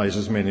mobilise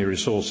as many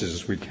resources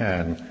as we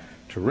can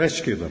to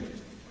rescue them.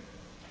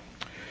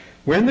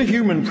 When the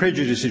human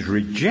prejudice is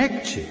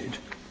rejected,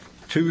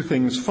 two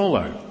things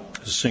follow,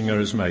 as Singer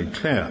has made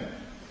clear.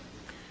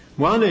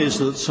 One is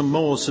that some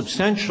more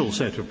substantial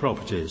set of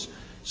properties,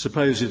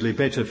 supposedly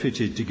better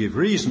fitted to give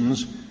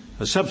reasons,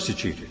 are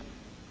substituted.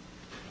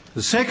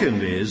 The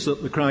second is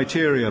that the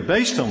criteria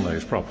based on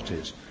those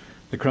properties,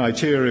 the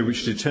criteria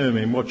which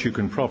determine what you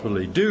can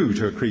properly do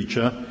to a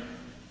creature,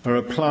 are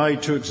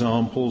applied to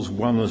examples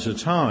one at a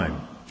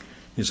time.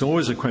 It's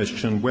always a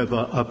question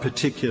whether a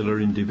particular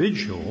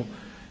individual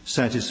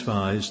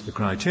satisfies the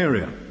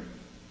criteria.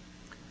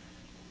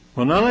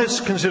 Well, now let's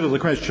consider the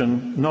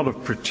question not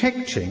of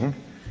protecting,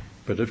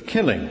 but of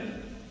killing.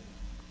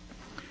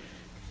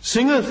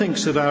 Singer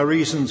thinks that our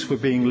reasons for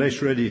being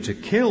less ready to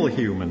kill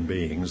human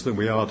beings than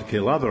we are to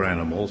kill other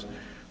animals,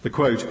 the,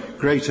 quote,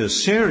 greater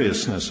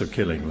seriousness of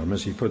killing them,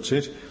 as he puts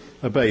it,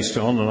 are based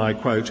on, and I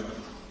quote,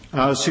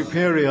 our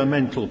superior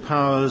mental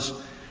powers,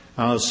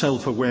 our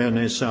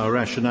self-awareness, our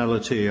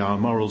rationality, our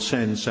moral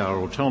sense, our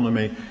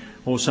autonomy,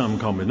 or some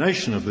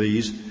combination of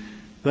these.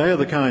 They are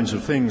the kinds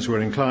of things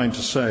we're inclined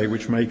to say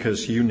which make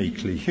us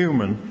uniquely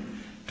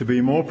human. To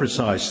be more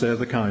precise, they're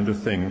the kind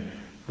of thing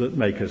that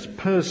make us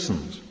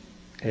persons.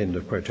 End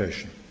of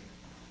quotation.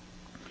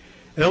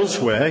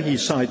 Elsewhere, he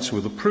cites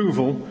with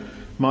approval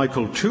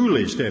Michael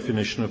Tooley's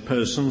definition of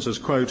persons as,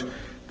 quote,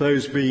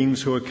 those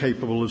beings who are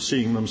capable of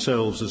seeing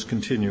themselves as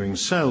continuing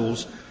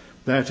selves,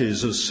 that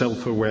is, as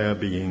self-aware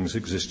beings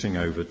existing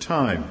over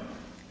time.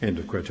 End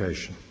of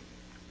quotation.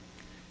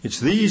 It's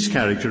these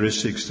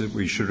characteristics that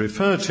we should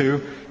refer to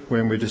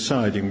when we're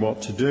deciding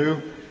what to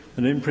do,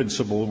 and in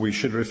principle we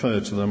should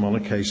refer to them on a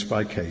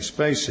case-by-case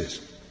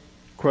basis.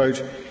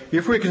 Quote,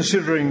 if we're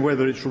considering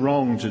whether it's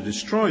wrong to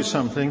destroy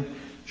something,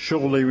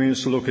 surely we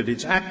must look at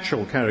its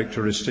actual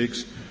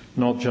characteristics,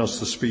 not just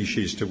the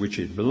species to which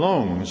it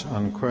belongs,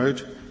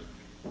 unquote.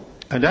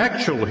 And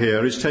actual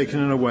here is taken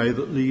in a way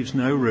that leaves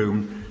no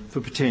room for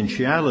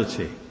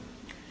potentiality.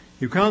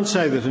 You can't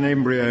say that an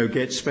embryo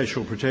gets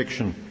special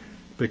protection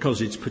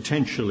because it's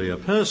potentially a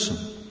person.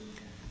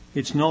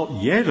 It's not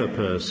yet a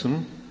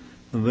person,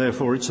 and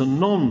therefore it's a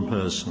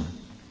non-person.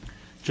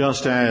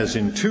 Just as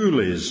in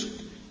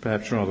Tooley's,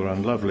 perhaps rather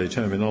unlovely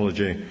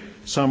terminology,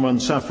 someone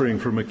suffering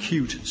from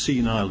acute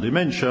senile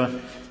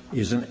dementia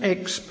is an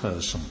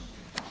ex-person.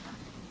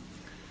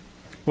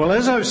 Well,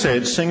 as I've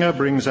said, Singer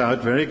brings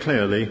out very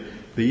clearly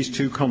these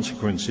two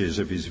consequences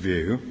of his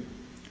view,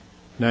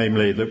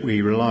 namely that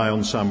we rely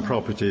on some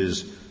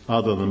properties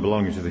other than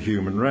belonging to the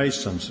human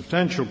race, some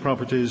substantial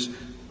properties,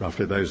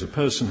 roughly those of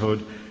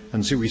personhood,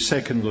 and so we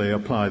secondly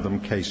apply them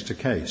case to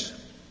case.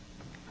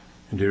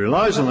 And he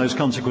relies on those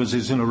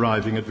consequences in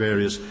arriving at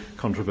various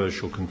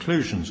controversial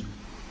conclusions.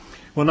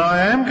 Well, now I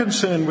am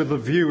concerned with the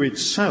view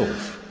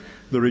itself,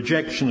 the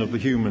rejection of the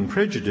human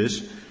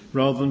prejudice,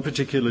 rather than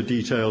particular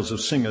details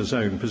of Singer's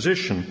own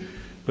position,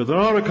 but there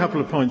are a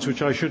couple of points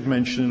which I should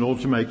mention in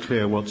order to make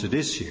clear what's at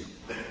issue.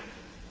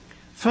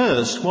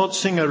 First, what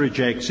Singer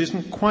rejects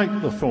isn't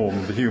quite the form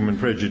of the human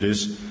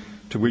prejudice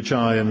to which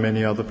I and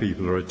many other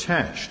people are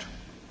attached.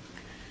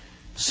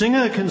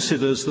 Singer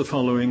considers the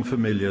following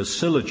familiar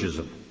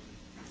syllogism.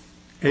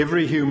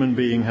 Every human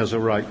being has a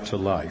right to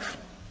life.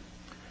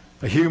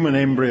 A human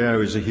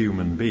embryo is a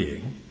human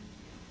being.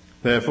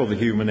 Therefore, the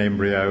human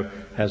embryo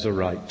has a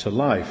right to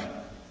life.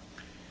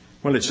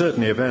 Well, it's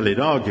certainly a valid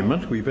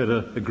argument. We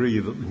better agree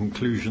that the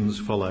conclusions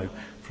follow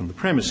from the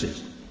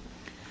premises.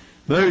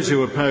 Those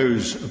who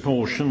oppose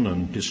abortion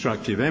and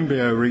destructive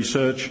embryo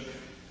research,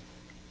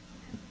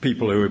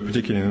 people who,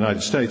 particularly in the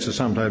United States, are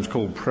sometimes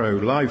called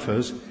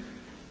pro-lifers,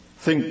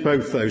 think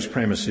both those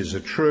premises are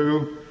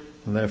true,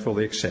 and therefore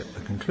they accept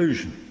the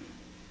conclusion.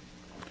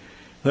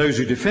 Those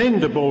who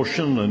defend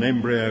abortion and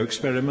embryo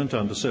experiment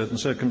under certain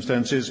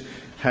circumstances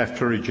have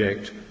to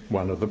reject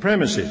one of the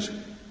premises.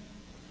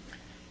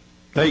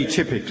 They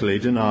typically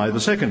deny the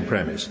second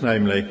premise,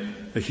 namely,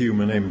 a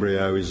human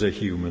embryo is a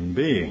human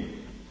being.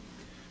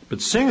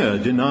 But Singer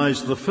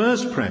denies the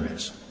first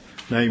premise,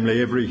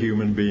 namely, every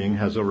human being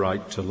has a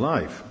right to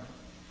life.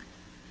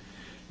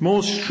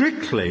 More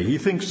strictly, he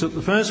thinks that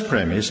the first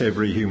premise,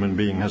 every human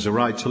being has a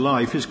right to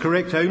life, is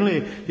correct only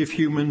if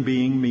human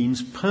being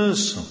means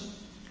person.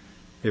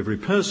 Every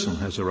person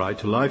has a right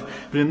to life,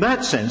 but in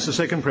that sense the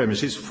second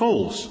premise is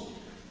false.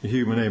 The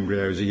human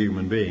embryo is a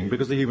human being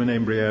because the human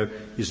embryo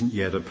isn't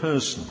yet a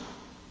person.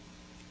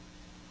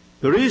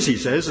 There is, he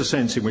says, a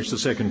sense in which the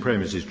second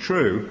premise is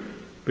true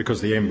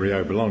because the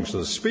embryo belongs to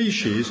the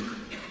species,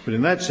 but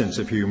in that sense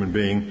of human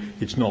being,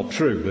 it's not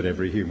true that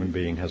every human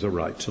being has a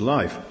right to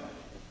life.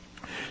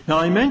 Now,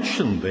 I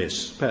mentioned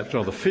this, perhaps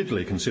rather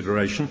fiddly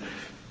consideration,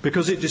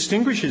 because it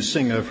distinguishes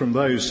Singer from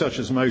those such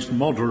as most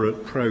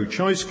moderate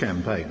pro-choice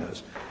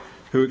campaigners,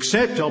 who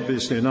accept,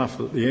 obviously enough,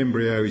 that the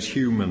embryo is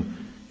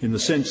human in the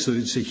sense that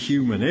it's a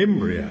human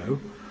embryo,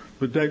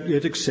 but don't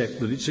yet accept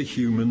that it's a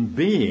human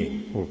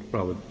being, or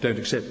rather, don't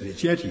accept that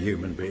it's yet a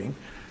human being,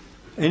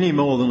 any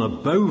more than a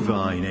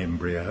bovine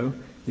embryo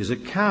is a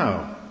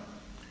cow.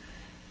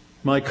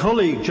 My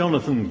colleague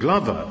Jonathan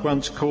Glover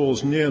once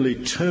caused nearly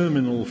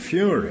terminal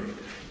fury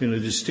in a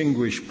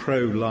distinguished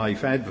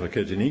pro-life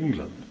advocate in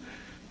England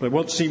by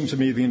what seemed to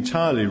me the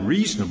entirely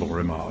reasonable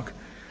remark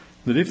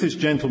that if this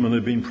gentleman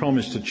had been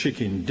promised a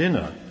chicken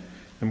dinner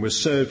and was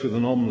served with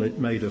an omelette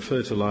made of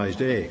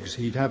fertilised eggs,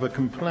 he'd have a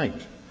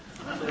complaint.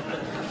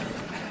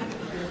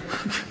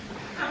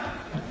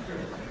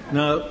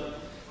 Now,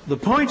 the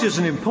point is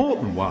an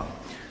important one.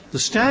 The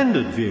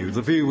standard view,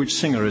 the view which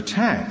Singer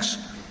attacks,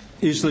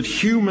 is that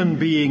human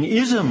being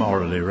is a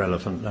morally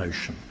relevant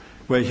notion,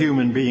 where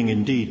human being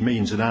indeed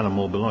means an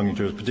animal belonging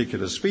to a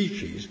particular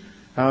species,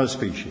 our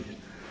species.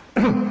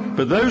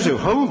 But those who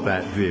hold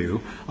that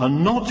view are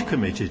not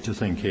committed to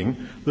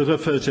thinking that a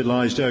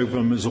fertilised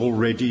ovum is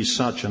already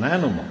such an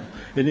animal,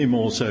 any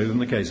more so than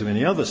the case of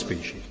any other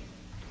species.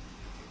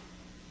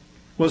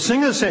 Well,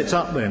 Singer sets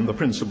up then the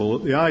principle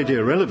that the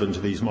idea relevant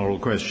to these moral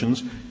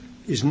questions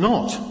is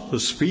not the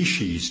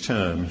species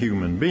term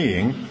human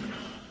being,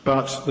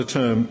 but the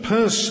term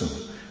person,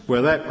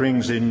 where that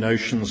brings in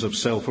notions of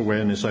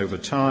self-awareness over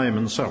time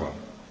and so on.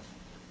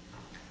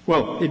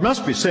 Well, it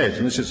must be said,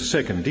 and this is a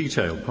second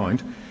detailed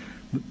point,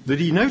 that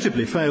he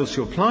notably fails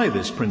to apply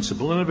this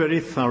principle in a very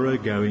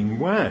thoroughgoing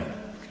way.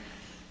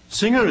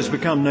 Singer has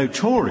become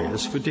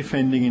notorious for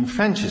defending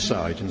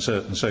infanticide in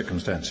certain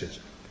circumstances.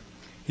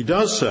 He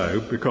does so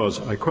because,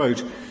 I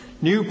quote,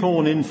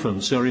 "Newborn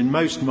infants are in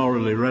most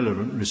morally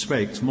relevant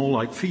respects more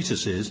like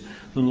fetuses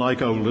than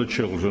like older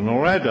children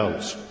or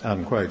adults,"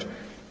 unquote.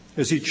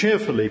 As he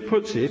cheerfully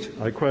puts it,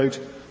 I quote,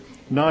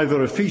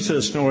 "Neither a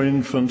fetus nor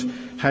infant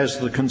has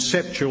the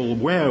conceptual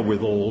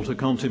wherewithal to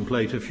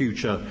contemplate a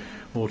future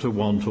or to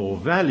want or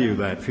value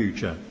that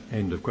future,"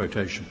 end of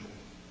quotation.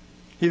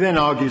 He then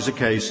argues a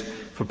case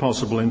for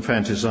possible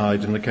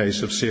infanticide in the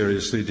case of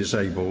seriously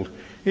disabled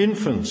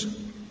infants.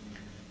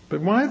 But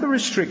why the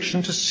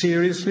restriction to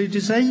seriously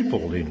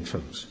disabled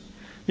infants?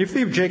 If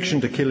the objection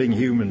to killing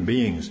human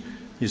beings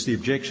is the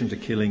objection to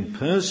killing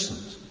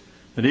persons,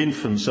 and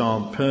infants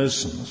aren't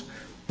persons,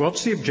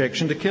 what's the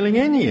objection to killing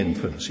any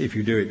infants if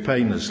you do it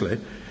painlessly,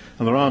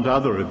 and there aren't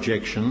other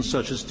objections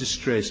such as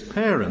distressed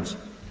parents?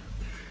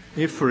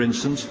 If, for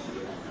instance,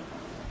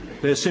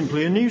 they're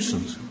simply a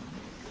nuisance.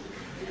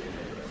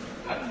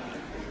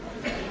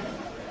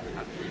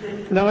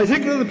 Now, I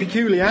think that the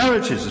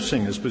peculiarities of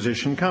Singer's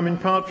position come in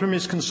part from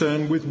his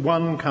concern with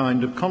one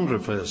kind of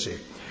controversy.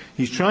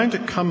 He's trying to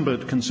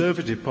combat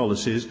conservative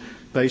policies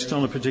based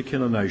on a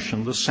particular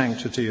notion, the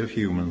sanctity of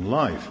human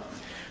life.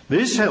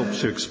 This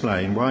helps to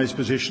explain why his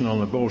position on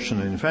abortion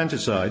and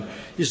infanticide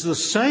is the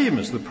same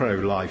as the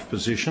pro-life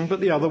position, but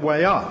the other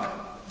way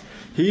up.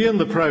 He and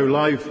the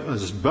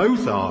pro-lifers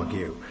both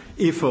argue,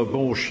 if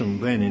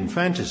abortion, then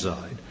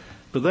infanticide,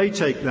 but they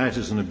take that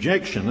as an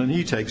objection and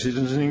he takes it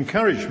as an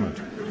encouragement.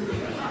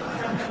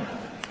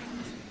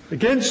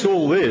 Against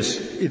all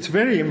this, it's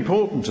very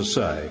important to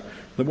say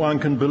that one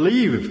can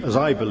believe, as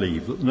I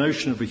believe, that the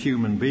notion of a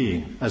human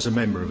being as a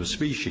member of a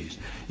species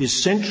is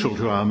central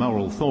to our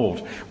moral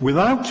thought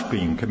without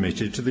being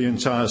committed to the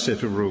entire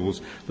set of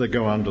rules that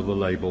go under the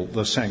label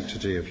the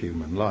sanctity of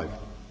human life.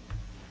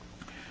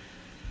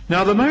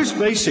 Now, the most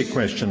basic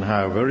question,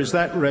 however, is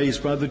that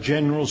raised by the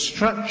general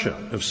structure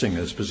of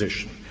Singer's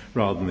position,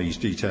 rather than these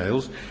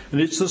details,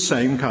 and it's the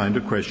same kind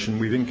of question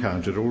we've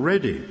encountered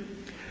already.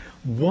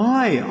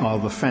 Why are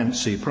the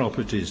fancy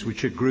properties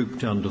which are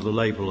grouped under the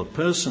label of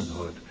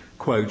personhood,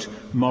 quote,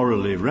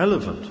 morally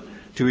relevant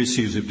to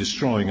issues of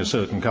destroying a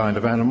certain kind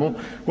of animal,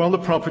 while the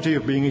property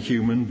of being a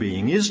human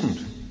being isn't?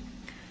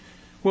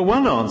 Well,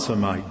 one answer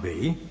might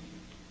be,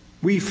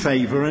 we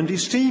favour and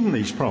esteem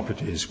these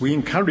properties. We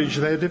encourage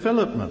their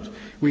development.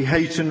 We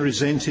hate and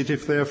resent it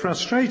if they're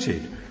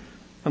frustrated.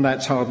 And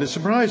that's hardly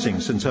surprising,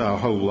 since our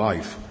whole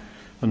life,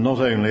 and not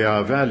only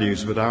our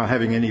values, but our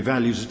having any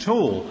values at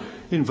all,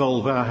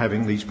 involve our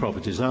having these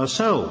properties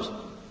ourselves.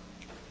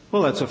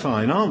 Well, that's a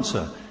fine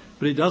answer,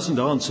 but it doesn't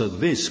answer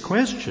this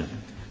question.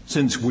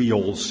 since we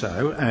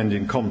also, and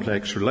in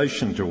complex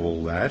relation to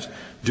all that,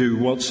 do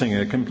what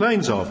Singer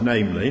complains of,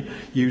 namely,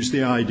 use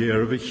the idea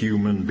of a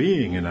human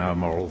being in our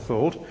moral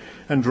thought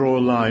and draw a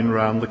line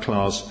round the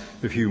class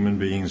of human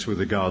beings with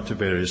regard to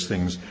various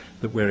things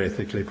that we're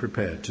ethically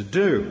prepared to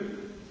do.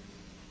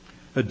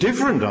 A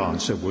different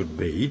answer would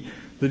be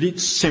that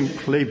it's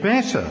simply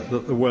better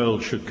that the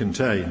world should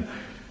contain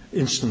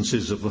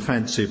instances of the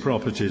fancy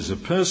properties of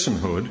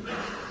personhood,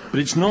 but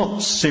it's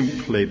not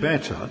simply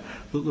better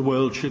that the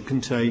world should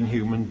contain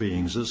human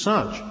beings as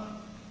such.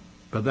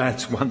 But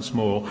that's, once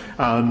more,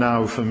 our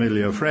now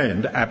familiar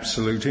friend,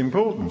 absolute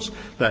importance,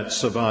 that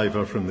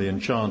survivor from the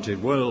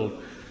enchanted world,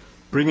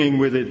 bringing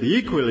with it the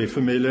equally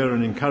familiar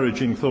and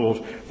encouraging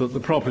thought that the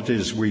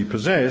properties we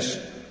possess,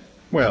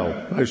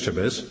 well, most of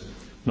us,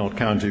 not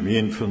counting the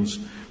infants,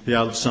 the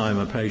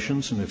Alzheimer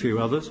patients and a few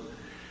others,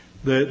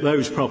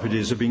 those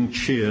properties are being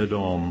cheered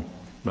on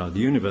by the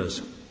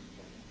universe.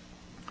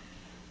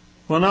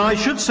 Well, now, I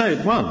should say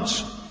at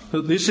once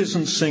that this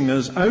isn't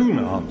Singer's own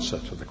answer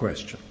to the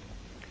question.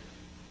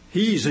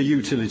 He's a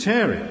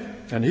utilitarian,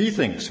 and he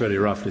thinks, very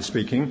roughly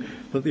speaking,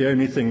 that the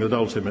only thing that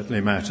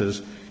ultimately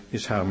matters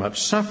is how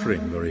much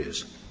suffering there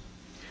is.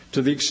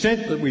 To the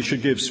extent that we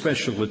should give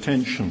special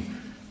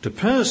attention to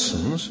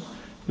persons,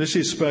 this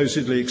is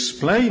supposedly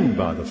explained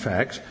by the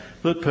fact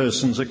that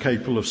persons are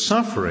capable of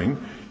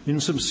suffering in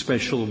some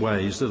special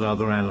ways that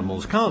other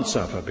animals can't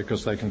suffer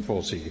because they can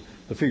foresee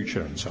the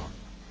future and so on.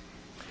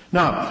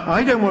 Now,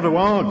 I don't want to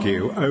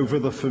argue over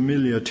the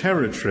familiar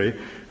territory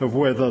of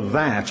whether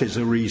that is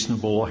a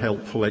reasonable or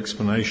helpful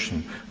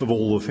explanation of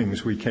all the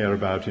things we care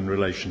about in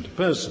relation to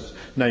persons,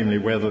 namely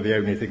whether the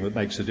only thing that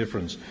makes a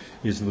difference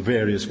is the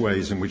various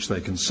ways in which they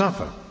can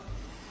suffer.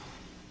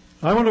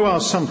 I want to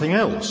ask something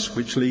else,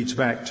 which leads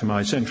back to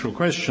my central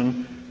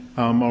question,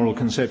 our moral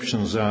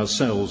conceptions of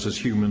ourselves as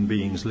human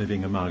beings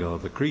living among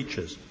other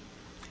creatures.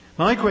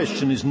 My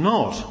question is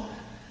not,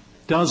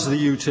 does the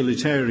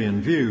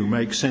utilitarian view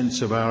make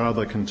sense of our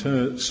other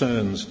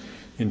concerns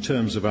in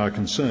terms of our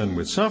concern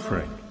with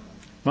suffering?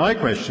 My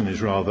question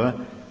is rather,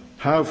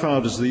 how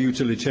far does the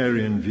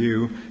utilitarian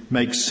view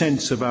make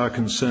sense of our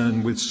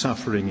concern with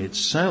suffering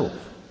itself?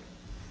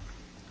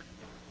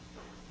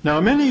 Now,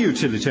 many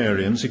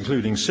utilitarians,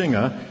 including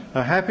Singer,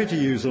 are happy to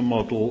use a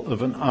model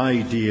of an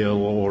ideal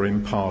or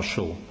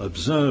impartial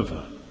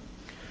observer.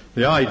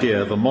 The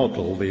idea, the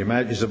model,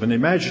 is of an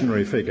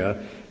imaginary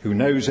figure who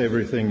knows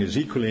everything, is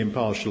equally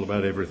impartial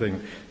about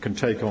everything, can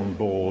take on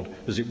board,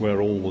 as it were,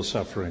 all the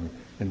suffering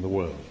in the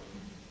world.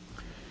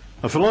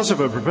 A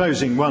philosopher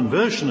proposing one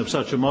version of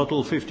such a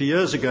model 50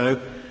 years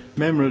ago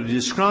memorably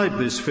described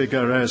this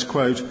figure as,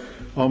 quote,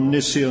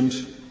 omniscient,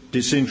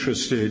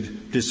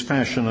 disinterested,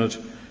 dispassionate,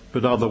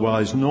 but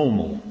otherwise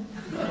normal.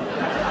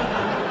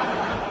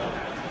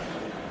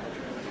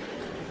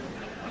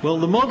 Well,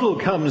 the model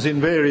comes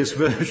in various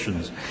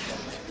versions,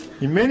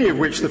 in many of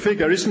which the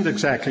figure isn't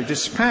exactly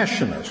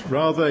dispassionate,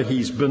 rather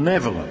he's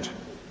benevolent.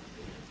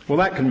 Well,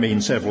 that can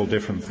mean several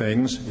different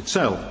things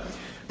itself,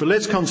 but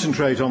let's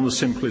concentrate on the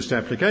simplest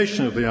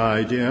application of the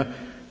idea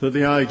that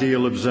the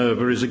ideal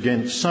observer is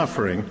against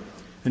suffering,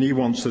 and he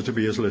wants there to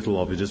be as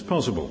little of it as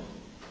possible.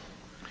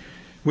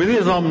 With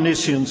his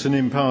omniscience and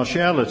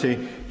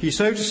impartiality, he,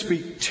 so to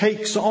speak,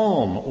 takes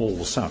on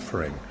all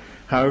suffering,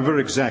 however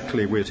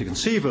exactly we're to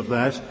conceive of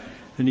that,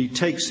 and he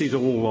takes it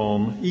all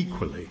on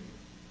equally.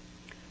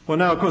 Well,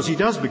 now, of course, he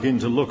does begin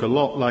to look a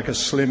lot like a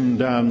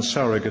slimmed-down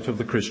surrogate of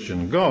the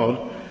Christian God,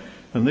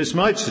 and this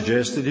might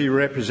suggest that he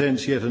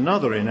represents yet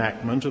another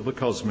enactment of the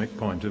cosmic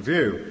point of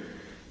view.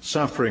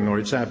 Suffering or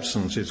its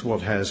absence is what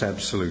has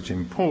absolute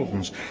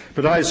importance.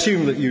 But I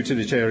assume that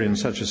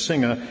utilitarians such as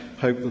Singer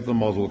hope that the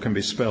model can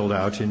be spelled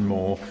out in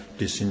more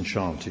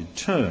disenchanted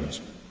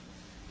terms.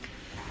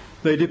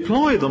 They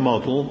deploy the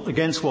model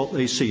against what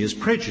they see as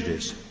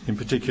prejudice, in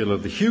particular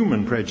the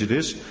human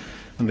prejudice,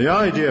 and the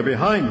idea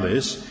behind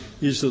this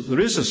is that there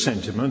is a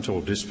sentiment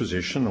or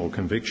disposition or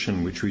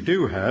conviction which we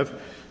do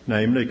have,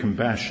 namely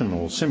compassion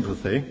or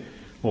sympathy,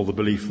 or the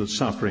belief that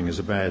suffering is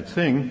a bad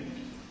thing,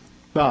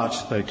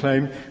 but, they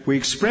claim, we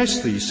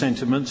express these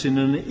sentiments in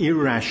an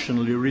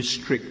irrationally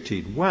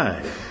restricted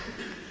way.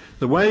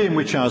 The way in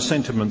which our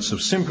sentiments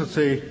of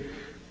sympathy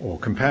or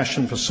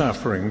compassion for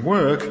suffering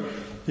work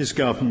is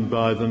governed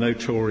by the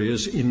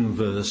notorious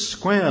inverse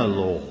square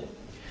law.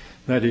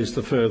 That is,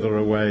 the further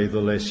away, the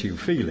less you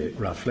feel it,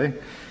 roughly,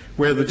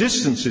 where the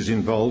distances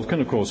involved can,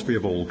 of course, be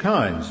of all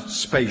kinds.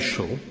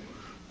 Spatial,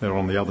 they're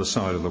on the other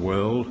side of the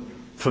world,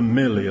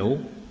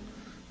 familial,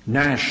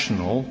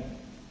 national.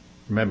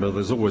 Remember,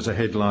 there's always a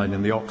headline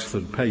in the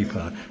Oxford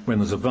paper when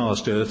there's a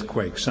vast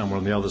earthquake somewhere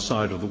on the other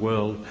side of the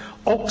world.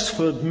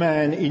 Oxford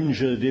man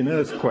injured in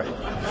earthquake.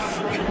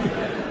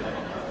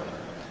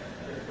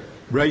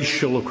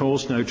 Racial, of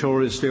course,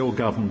 notoriously all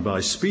governed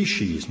by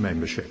species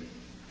membership.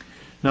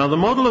 Now, the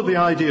model of the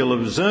ideal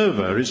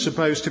observer is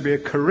supposed to be a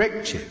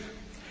corrective.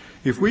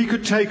 If we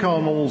could take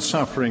on all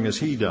suffering as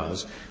he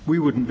does, we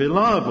wouldn't be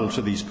liable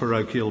to these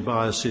parochial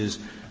biases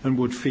and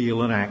would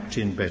feel and act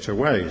in better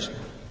ways.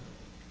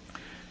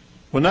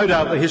 Well, no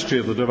doubt the history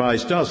of the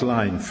device does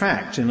lie, in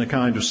fact, in a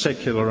kind of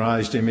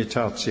secularized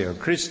imitatio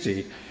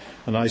Christi,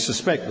 and I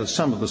suspect that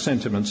some of the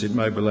sentiments it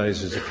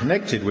mobilizes are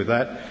connected with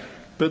that,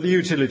 but the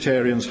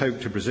utilitarians hope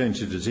to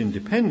present it as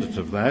independent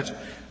of that,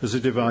 as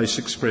a device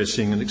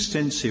expressing an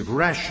extensive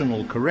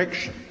rational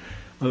correction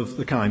of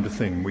the kind of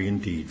thing we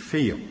indeed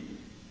feel.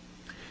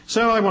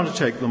 So I want to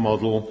take the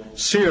model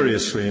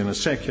seriously in a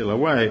secular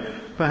way,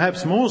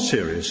 perhaps more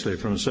seriously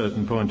from a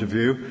certain point of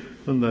view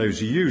than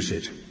those who use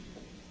it.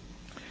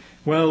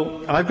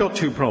 Well, I've got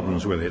two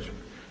problems with it.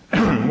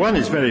 One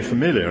is very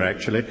familiar,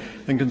 actually,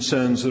 and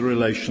concerns the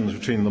relations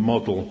between the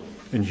model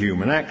and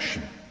human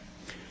action.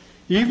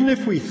 Even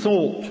if we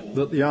thought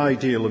that the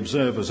ideal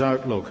observer's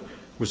outlook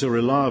was a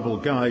reliable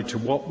guide to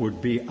what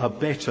would be a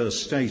better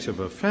state of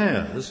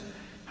affairs,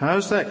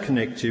 how's that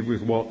connected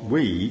with what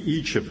we,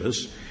 each of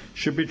us,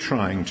 should be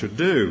trying to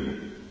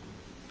do?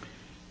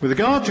 With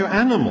regard to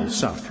animal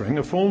suffering,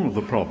 a form of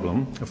the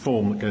problem, a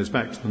form that goes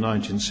back to the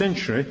 19th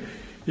century,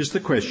 is the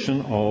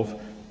question of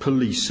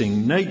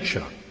policing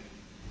nature.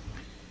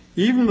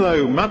 Even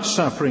though much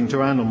suffering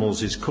to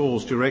animals is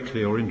caused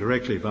directly or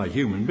indirectly by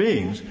human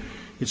beings,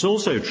 it's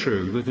also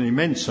true that an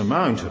immense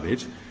amount of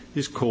it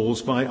is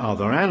caused by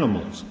other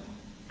animals.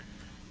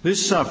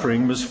 This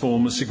suffering must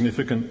form a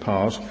significant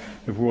part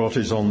of what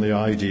is on the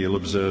ideal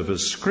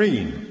observer's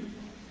screen.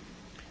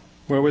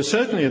 Well, we're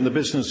certainly in the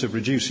business of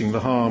reducing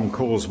the harm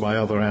caused by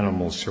other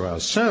animals to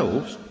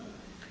ourselves.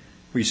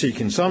 We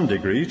seek in some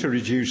degree to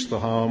reduce the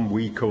harm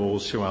we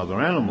cause to other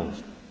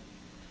animals.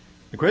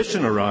 The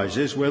question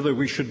arises whether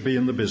we should be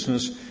in the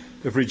business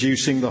of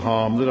reducing the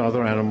harm that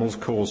other animals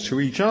cause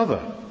to each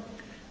other,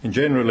 and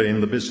generally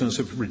in the business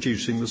of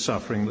reducing the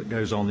suffering that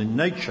goes on in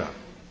nature.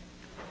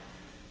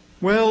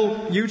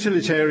 Well,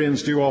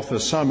 utilitarians do offer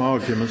some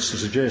arguments to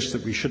suggest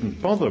that we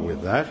shouldn't bother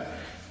with that,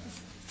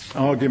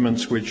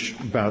 arguments which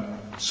about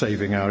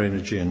saving our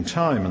energy and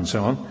time and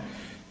so on.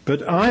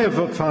 But I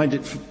find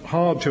it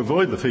hard to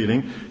avoid the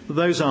feeling that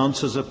those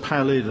answers are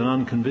pallid and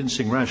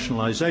unconvincing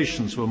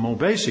rationalizations of a more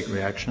basic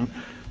reaction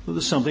that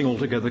there's something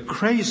altogether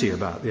crazy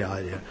about the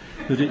idea,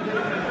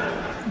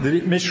 that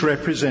it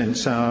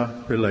misrepresents our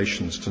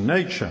relations to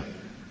nature.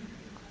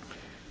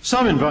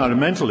 Some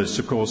environmentalists,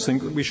 of course,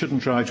 think that we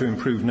shouldn't try to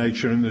improve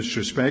nature in this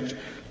respect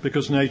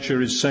because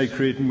nature is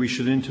sacred and we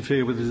should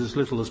interfere with it as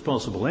little as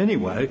possible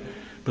anyway,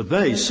 but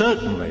they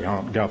certainly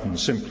aren't governed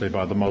simply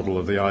by the model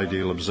of the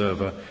ideal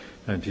observer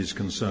and his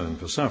concern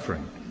for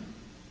suffering.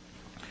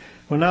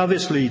 Well, now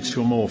this leads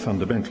to a more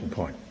fundamental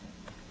point.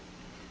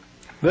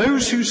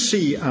 Those who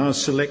see our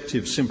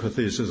selective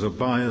sympathies as a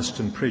biased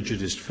and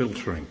prejudiced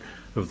filtering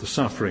of the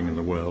suffering in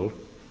the world,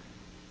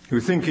 who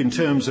think in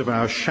terms of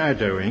our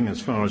shadowing,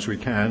 as far as we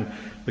can,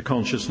 the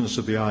consciousness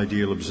of the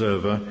ideal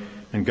observer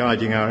and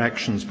guiding our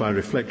actions by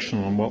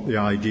reflection on what the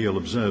ideal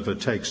observer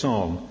takes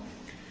on,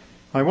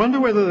 I wonder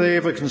whether they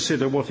ever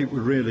consider what it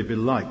would really be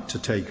like to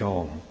take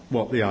on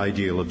what the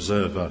ideal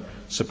observer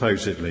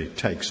supposedly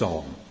takes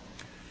on.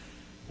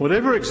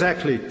 Whatever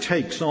exactly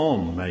takes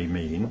on may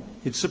mean,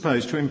 it's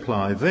supposed to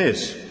imply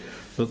this,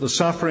 that the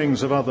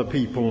sufferings of other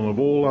people and of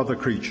all other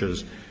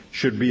creatures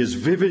should be as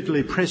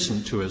vividly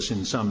present to us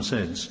in some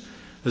sense,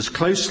 as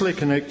closely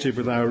connected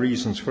with our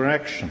reasons for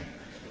action,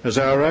 as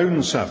our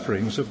own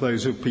sufferings of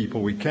those of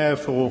people we care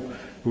for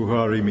who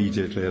are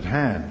immediately at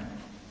hand.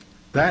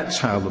 That's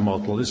how the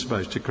model is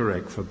supposed to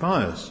correct for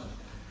bias.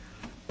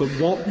 But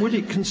what would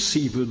it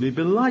conceivably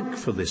be like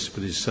for this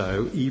to be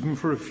so, even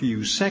for a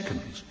few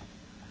seconds?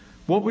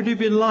 What would it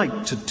be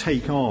like to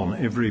take on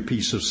every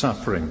piece of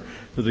suffering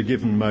at a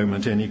given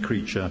moment any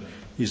creature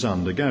is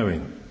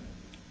undergoing?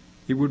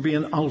 It would be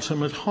an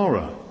ultimate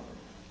horror,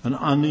 an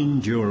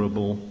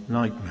unendurable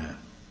nightmare.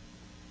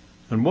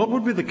 And what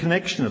would be the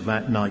connection of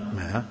that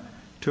nightmare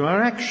to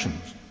our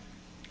actions?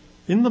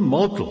 In the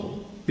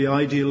model, the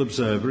ideal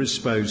observer is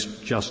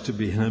supposed just to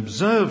be an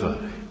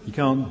observer. He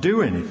can't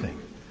do anything.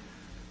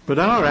 But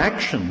our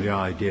action, the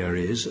idea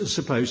is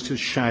supposed to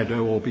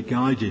shadow or be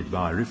guided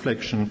by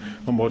reflection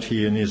on what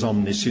he in his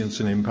omniscience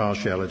and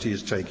impartiality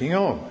is taking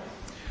on.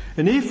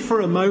 And if for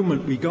a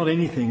moment we got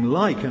anything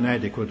like an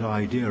adequate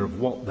idea of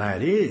what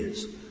that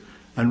is,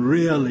 and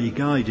really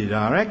guided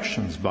our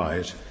actions by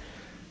it,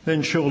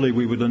 then surely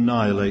we would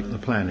annihilate the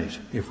planet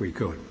if we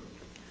could.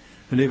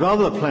 And if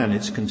other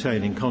planets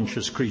containing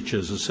conscious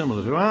creatures are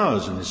similar to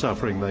ours in the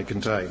suffering they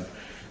contain,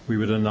 we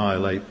would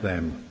annihilate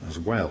them as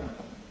well.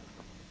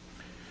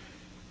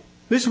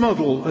 This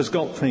model has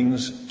got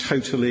things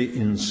totally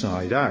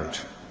inside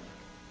out.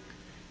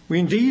 We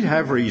indeed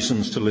have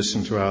reasons to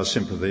listen to our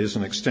sympathies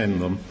and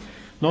extend them,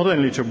 not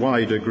only to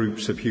wider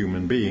groups of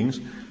human beings,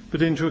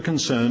 but into a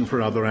concern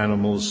for other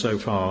animals so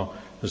far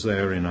as they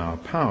are in our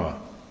power.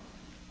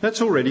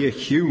 That's already a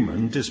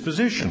human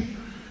disposition.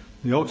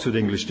 The Oxford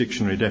English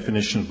Dictionary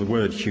definition of the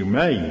word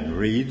humane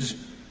reads,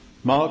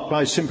 marked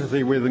by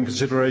sympathy with and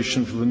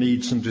consideration for the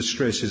needs and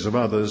distresses of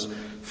others,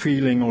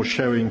 feeling or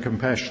showing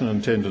compassion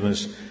and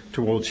tenderness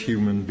towards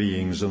human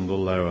beings and the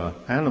lower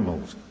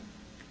animals.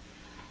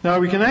 Now,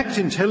 we can act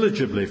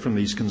intelligibly from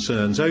these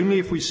concerns only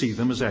if we see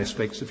them as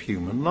aspects of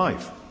human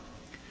life.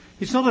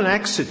 It's not an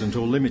accident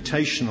or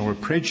limitation or a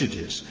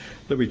prejudice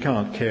that we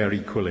can't care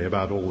equally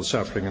about all the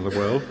suffering in the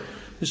world.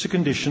 It's a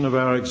condition of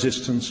our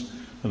existence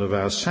and of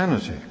our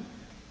sanity.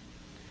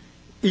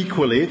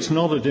 Equally, it's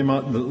not that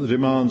the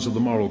demands of the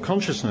moral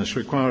consciousness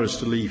require us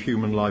to leave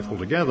human life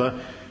altogether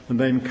and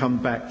then come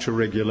back to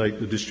regulate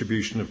the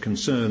distribution of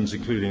concerns,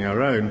 including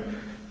our own,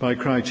 by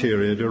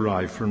criteria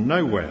derived from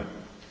nowhere.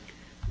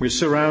 We're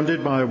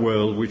surrounded by a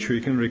world which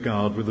we can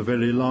regard with a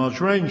very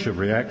large range of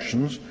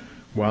reactions: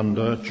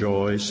 wonder,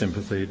 joy,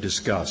 sympathy,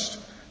 disgust,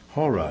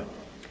 horror.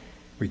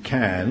 We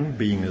can,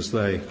 being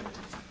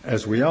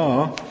as we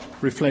are,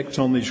 reflect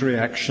on these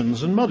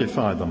reactions and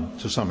modify them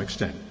to some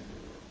extent.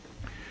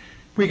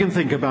 We can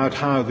think about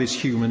how this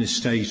human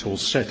estate or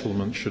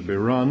settlement should be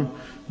run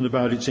and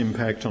about its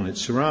impact on its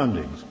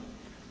surroundings.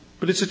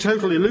 But it's a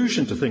total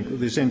illusion to think that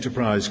this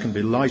enterprise can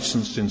be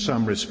licensed in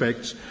some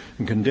respects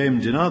and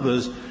condemned in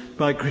others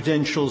by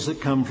credentials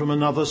that come from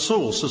another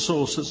source, a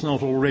source that's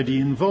not already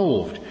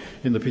involved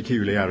in the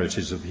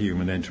peculiarities of the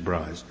human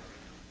enterprise.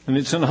 And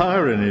it's an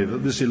irony that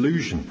this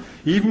illusion,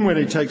 even when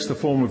it takes the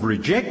form of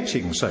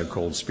rejecting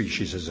so-called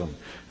speciesism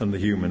and the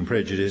human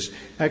prejudice,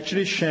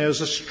 actually shares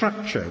a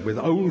structure with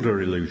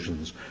older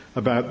illusions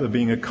about there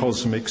being a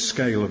cosmic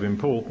scale of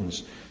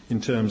importance in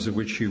terms of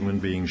which human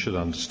beings should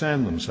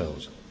understand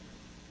themselves.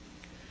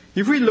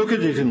 If we look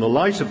at it in the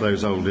light of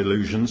those old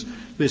illusions,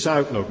 this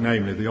outlook,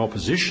 namely the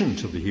opposition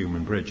to the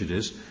human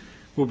prejudice,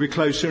 will be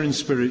closer in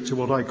spirit to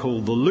what I call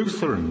the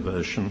Lutheran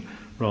version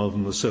rather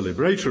than the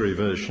celebratory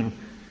version,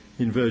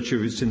 in virtue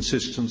of its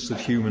insistence that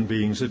human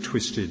beings are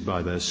twisted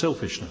by their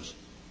selfishness.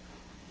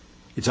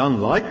 It's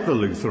unlike the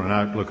Lutheran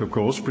outlook, of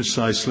course,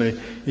 precisely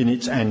in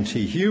its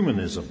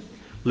anti-humanism.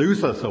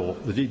 Luther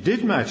thought that it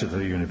did matter to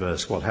the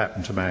universe what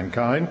happened to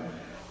mankind,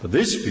 but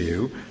this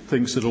view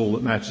thinks that all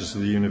that matters to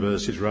the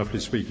universe is, roughly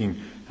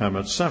speaking, how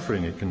much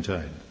suffering it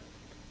contained.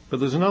 But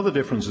there's another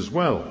difference as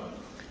well.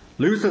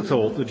 Luther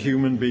thought that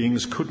human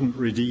beings couldn't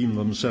redeem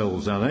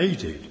themselves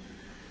unaided,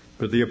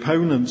 but the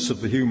opponents of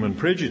the human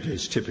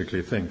prejudice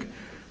typically think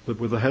that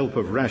with the help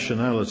of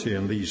rationality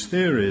and these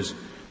theories,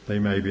 they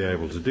may be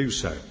able to do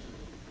so.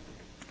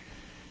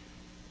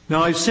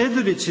 Now, I've said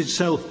that it's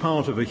itself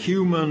part of a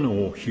human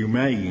or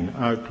humane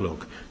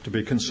outlook to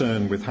be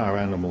concerned with how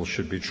animals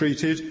should be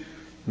treated,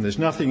 and there's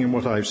nothing in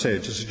what I've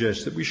said to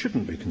suggest that we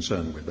shouldn't be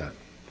concerned with that.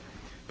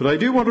 But I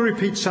do want to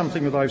repeat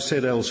something that I've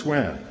said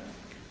elsewhere,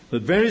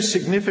 that very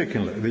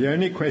significantly, the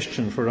only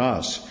question for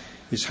us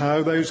is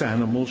how those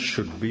animals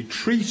should be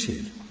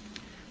treated.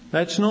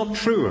 That's not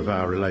true of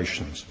our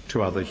relations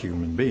to other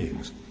human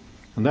beings.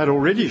 And that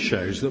already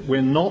shows that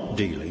we're not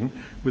dealing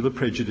with a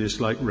prejudice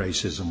like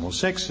racism or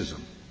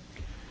sexism.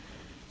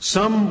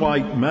 Some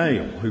white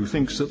male who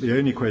thinks that the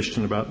only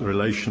question about the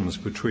relations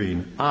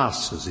between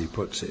us, as he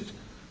puts it,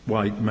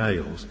 white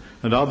males,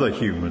 and other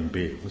human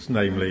beings,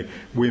 namely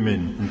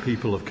women and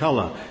people of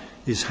colour,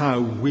 is how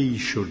we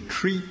should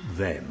treat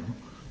them,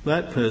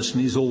 that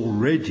person is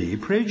already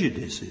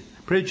prejudiced.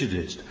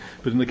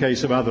 But in the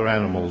case of other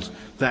animals,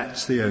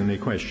 that's the only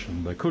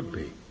question there could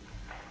be.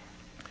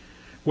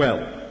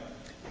 Well,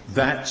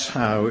 that's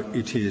how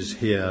it is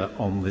here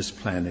on this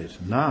planet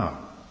now.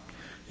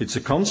 It's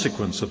a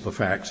consequence of the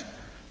fact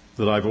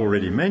that I've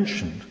already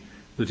mentioned,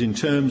 that in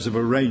terms of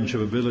a range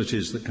of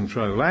abilities that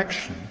control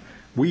action,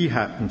 we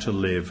happen to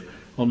live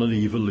on an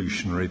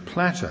evolutionary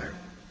plateau.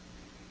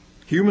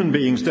 Human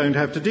beings don't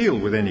have to deal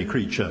with any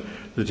creature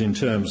that in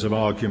terms of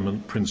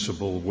argument,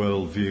 principle,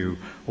 worldview,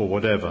 or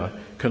whatever,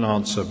 can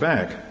answer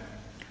back.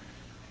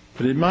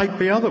 But it might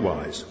be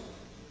otherwise,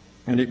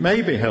 and it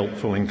may be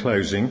helpful in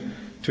closing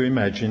to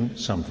imagine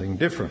something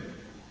different.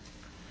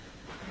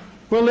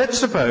 Well, let's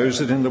suppose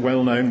that in the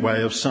well-known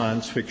way of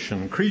science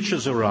fiction,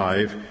 creatures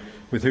arrive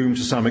with whom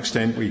to some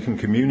extent we can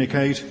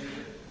communicate,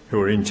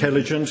 who are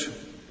intelligent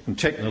and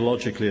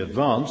technologically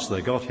advanced.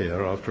 They got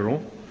here after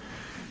all.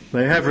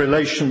 They have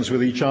relations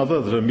with each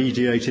other that are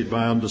mediated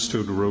by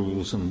understood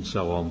rules and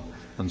so on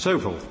and so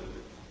forth.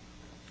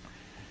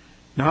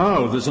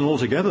 Now, there's an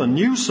altogether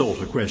new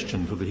sort of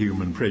question for the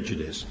human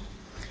prejudice.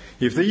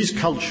 If these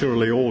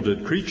culturally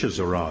ordered creatures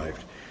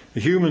arrived, a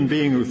human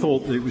being who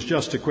thought that it was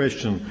just a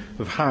question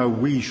of how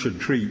we should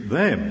treat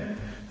them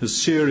has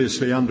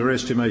seriously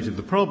underestimated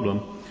the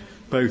problem,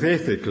 both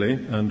ethically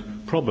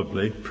and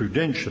probably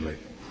prudentially.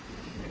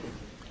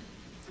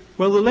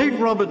 Well, the late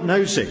Robert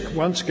Nozick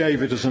once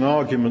gave it as an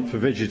argument for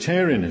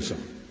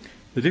vegetarianism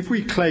that if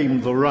we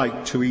claimed the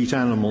right to eat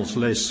animals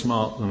less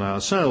smart than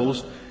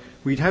ourselves,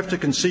 we'd have to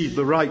concede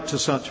the right to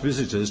such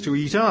visitors to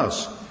eat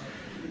us,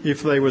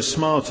 if they were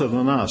smarter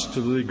than us to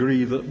the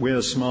degree that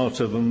we're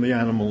smarter than the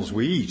animals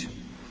we eat.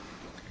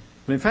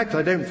 And in fact,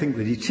 I don't think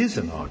that it is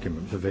an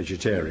argument for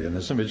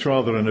vegetarianism. It's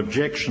rather an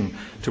objection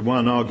to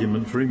one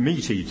argument for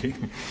meat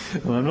eating.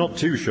 And I'm not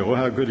too sure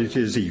how good it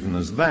is even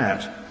as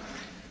that.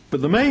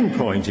 But the main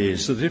point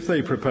is that if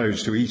they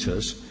propose to eat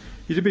us,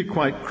 it'd be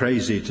quite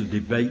crazy to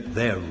debate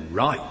their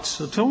rights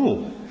at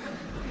all.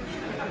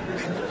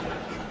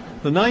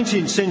 The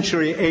 19th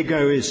century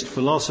egoist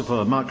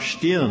philosopher Max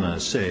Stirner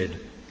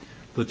said,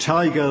 "The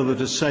tiger that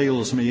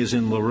assails me is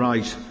in the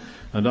right,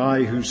 and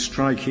I who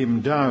strike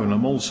him down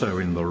am also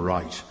in the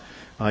right.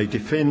 I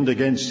defend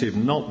against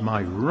him not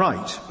my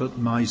right, but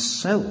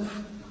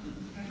myself.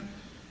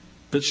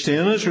 But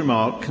Stirner's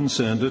remark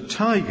concerned a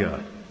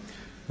tiger,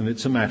 and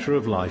it's a matter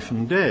of life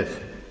and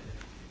death.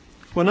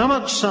 Well, not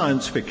much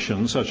science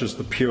fiction, such as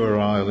the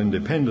puerile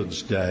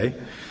Independence Day,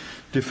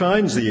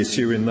 defines the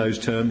issue in those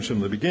terms from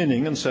the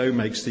beginning, and so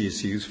makes the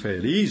issues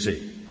fairly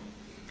easy.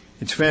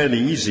 It's fairly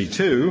easy,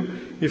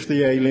 too, if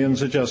the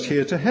aliens are just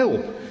here to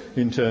help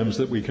in terms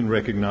that we can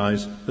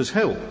recognise as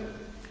help.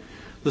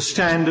 The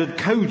standard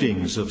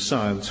codings of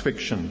science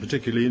fiction,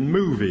 particularly in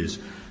movies,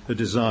 are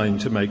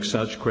designed to make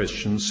such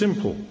questions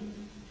simple.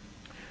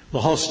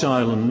 The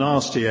hostile and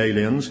nasty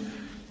aliens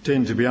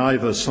tend to be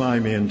either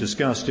slimy and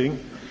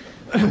disgusting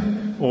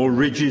or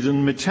rigid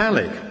and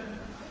metallic.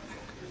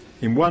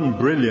 In one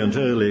brilliant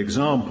early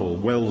example,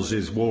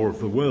 Wells's War of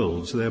the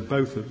Worlds, they're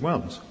both at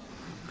once.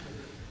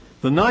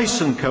 The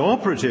nice and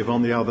cooperative,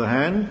 on the other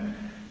hand,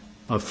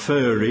 are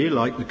furry,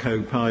 like the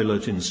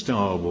co-pilot in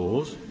Star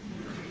Wars,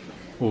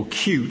 or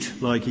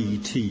cute, like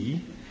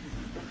E.T.,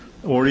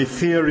 or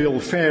ethereal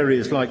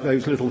fairies, like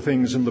those little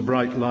things in the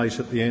bright light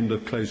at the end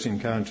of Close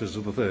Encounters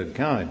of the Third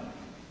Kind.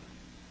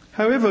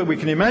 However, we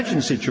can imagine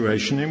a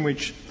situation in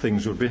which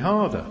things would be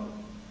harder.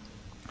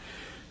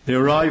 The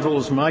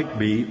arrivals might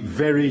be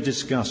very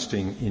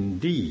disgusting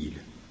indeed.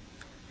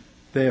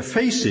 Their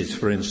faces,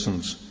 for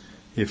instance,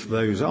 if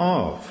those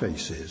are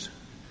faces,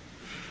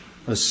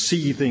 are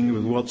seething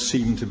with what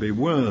seem to be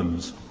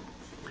worms.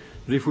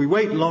 But if we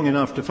wait long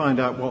enough to find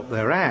out what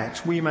they're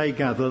at, we may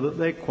gather that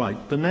they're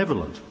quite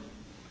benevolent.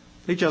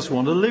 They just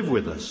want to live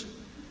with us,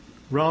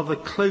 rather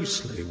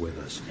closely with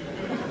us.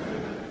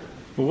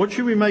 Well, what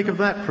should we make of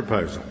that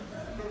proposal?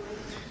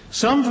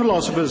 Some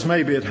philosophers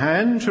may be at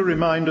hand to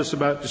remind us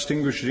about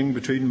distinguishing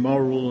between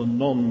moral and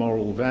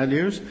non-moral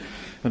values,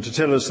 and to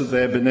tell us that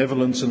their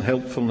benevolence and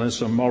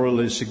helpfulness are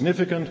morally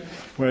significant,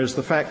 whereas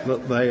the fact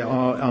that they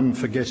are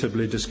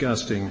unforgettably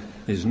disgusting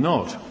is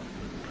not.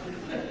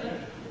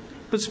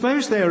 But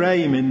suppose their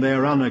aim in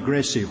their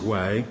unaggressive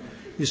way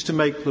is to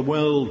make the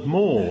world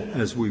more,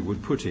 as we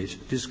would put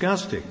it,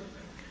 disgusting.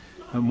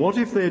 And what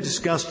if their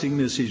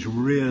disgustingness is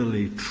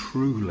really,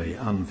 truly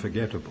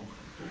unforgettable?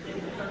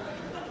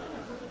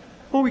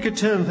 Or we could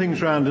turn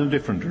things round in a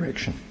different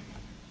direction.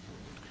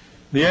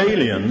 The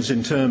aliens,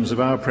 in terms of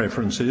our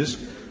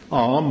preferences,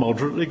 are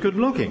moderately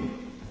good-looking.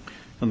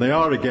 And they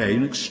are,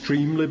 again,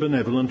 extremely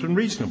benevolent and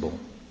reasonable.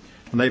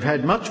 And they've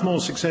had much more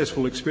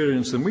successful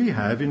experience than we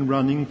have in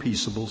running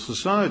peaceable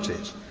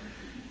societies.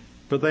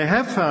 But they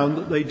have found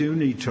that they do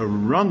need to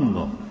run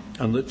them,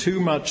 and that too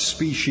much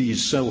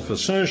species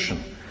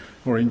self-assertion,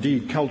 or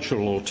indeed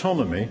cultural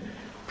autonomy,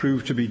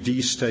 prove to be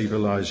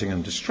destabilising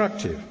and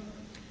destructive.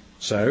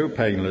 So,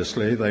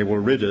 painlessly, they will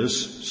rid us,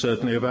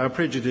 certainly, of our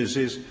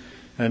prejudices,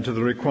 and to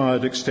the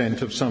required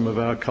extent of some of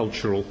our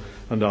cultural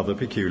and other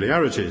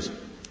peculiarities.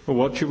 Well,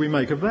 what should we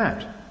make of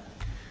that?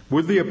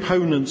 Would the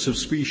opponents of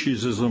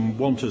speciesism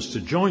want us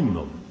to join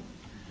them?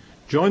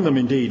 Join them,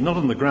 indeed, not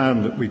on the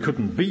ground that we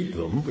couldn't beat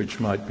them, which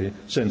might be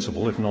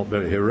sensible, if not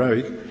very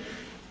heroic,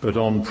 but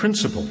on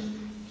principle.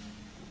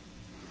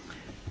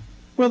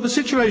 Well, the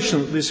situation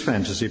that this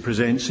fantasy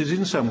presents is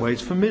in some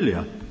ways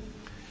familiar.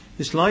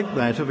 It's like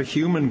that of a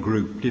human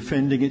group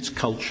defending its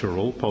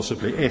cultural,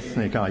 possibly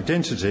ethnic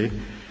identity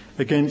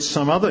against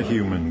some other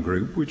human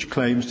group which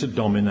claims to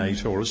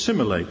dominate or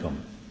assimilate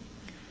them.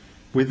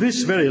 With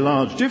this very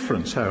large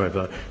difference,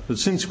 however, that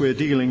since we're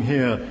dealing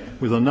here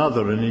with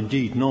another and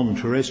indeed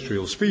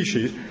non-terrestrial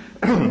species,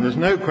 there's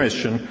no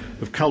question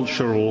of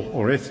cultural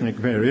or ethnic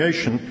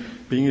variation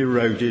being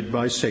eroded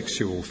by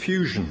sexual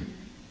fusion.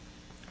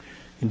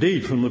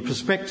 Indeed, from the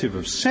perspective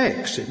of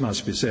sex, it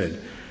must be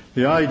said,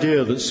 the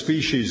idea that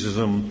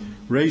speciesism,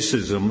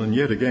 racism, and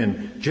yet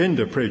again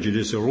gender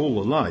prejudice are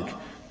all alike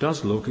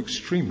does look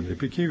extremely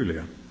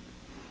peculiar.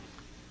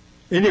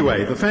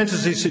 Anyway, the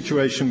fantasy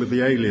situation with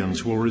the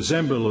aliens will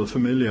resemble a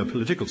familiar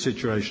political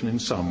situation in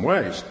some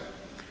ways.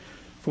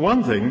 For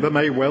one thing, there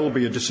may well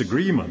be a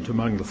disagreement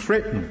among the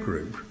threatened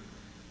group,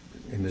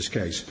 in this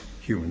case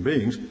human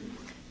beings,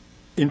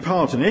 in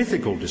part an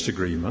ethical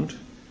disagreement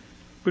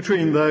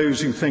between those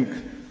who think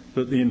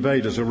that the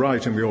invaders are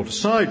right and we ought to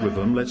side with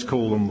them, let's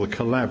call them the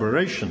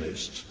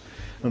collaborationists,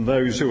 and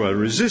those who are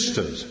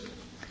resistors.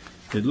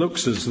 It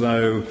looks as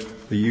though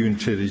the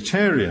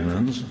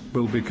utilitarians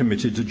will be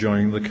committed to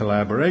joining the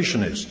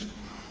collaborationists.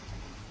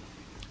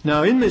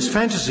 Now, in this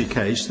fantasy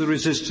case, the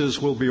resistors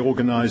will be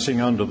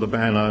organising under the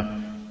banner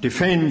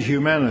Defend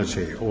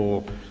Humanity,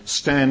 or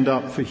Stand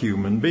Up for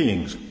Human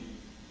Beings.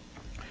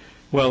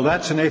 Well,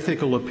 that's an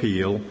ethical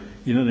appeal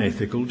in an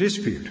ethical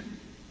dispute.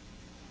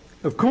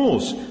 Of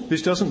course,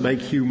 this doesn't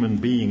make human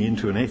being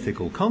into an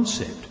ethical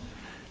concept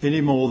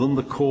any more than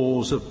the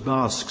cause of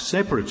Basque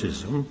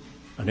separatism,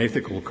 an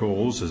ethical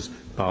cause as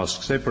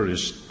Basque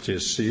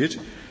separatists see it,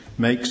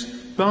 makes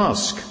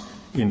Basque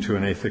into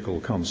an ethical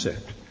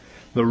concept.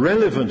 The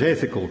relevant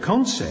ethical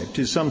concept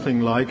is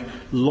something like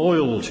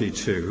loyalty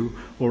to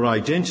or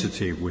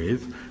identity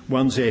with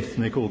one's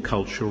ethnic or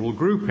cultural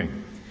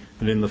grouping.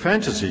 And in the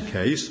fantasy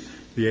case,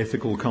 the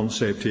ethical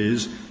concept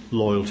is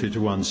loyalty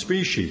to one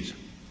species.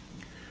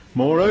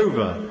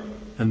 Moreover,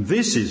 and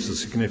this is the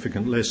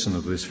significant lesson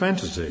of this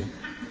fantasy,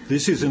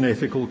 this is an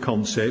ethical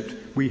concept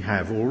we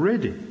have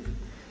already.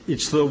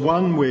 It's the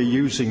one we're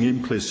using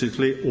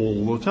implicitly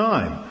all the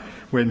time,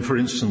 when, for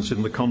instance,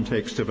 in the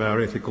context of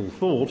our ethical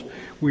thought,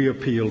 we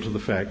appeal to the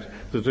fact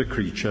that a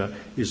creature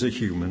is a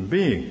human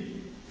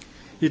being.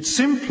 It's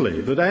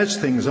simply that as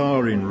things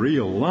are in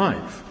real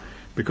life,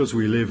 because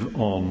we live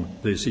on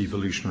this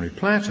evolutionary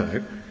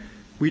plateau,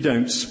 we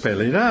don't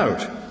spell it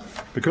out.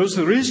 Because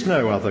there is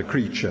no other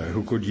creature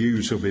who could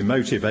use or be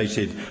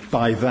motivated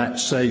by that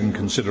same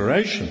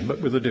consideration,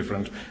 but with a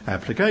different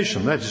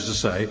application. That is to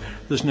say,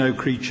 there's no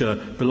creature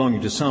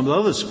belonging to some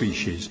other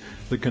species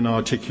that can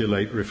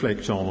articulate,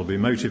 reflect on, or be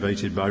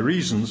motivated by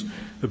reasons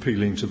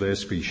appealing to their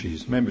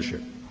species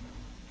membership.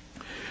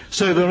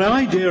 So the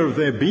idea of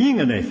there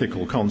being an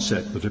ethical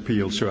concept that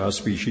appeals to our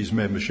species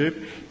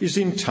membership is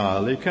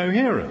entirely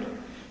coherent.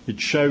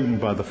 It's shown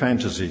by the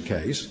fantasy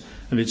case,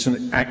 and its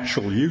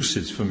actual use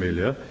is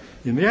familiar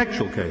in the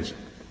actual case.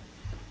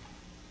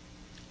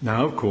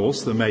 Now, of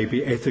course, there may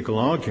be ethical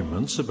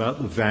arguments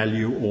about the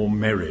value or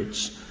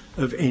merits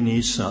of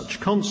any such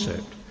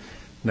concept,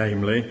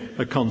 namely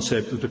a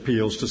concept that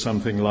appeals to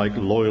something like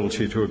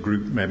loyalty to a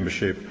group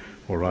membership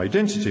or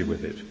identity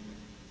with it.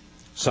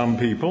 Some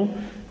people,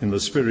 in the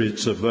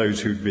spirits of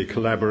those who'd be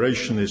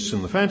collaborationists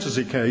in the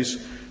fantasy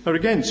case, are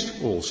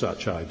against all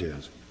such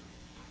ideas.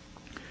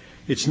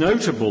 It's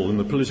notable in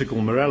the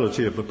political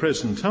morality of the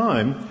present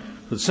time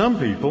that some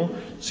people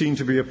seem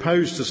to be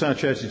opposed to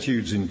such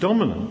attitudes in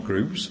dominant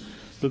groups,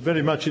 but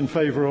very much in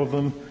favour of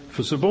them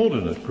for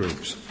subordinate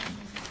groups.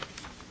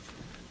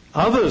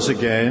 Others,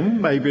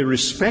 again, may be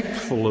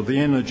respectful of the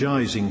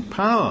energising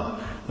power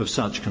of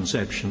such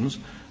conceptions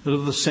and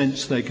of the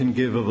sense they can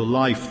give of a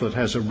life that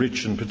has a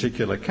rich and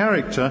particular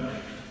character,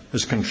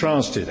 as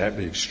contrasted at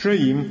the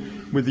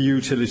extreme with the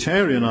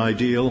utilitarian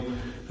ideal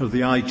of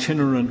the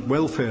itinerant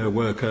welfare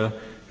worker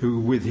who,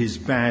 with his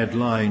bad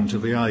line to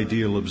the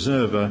ideal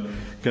observer,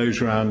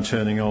 goes round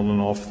turning on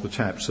and off the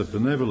taps of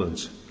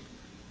benevolence.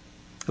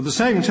 At the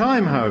same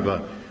time,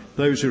 however,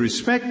 those who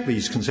respect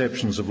these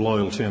conceptions of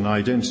loyalty and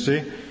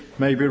identity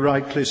may be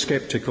rightly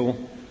sceptical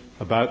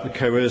about the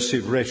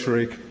coercive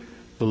rhetoric,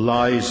 the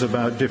lies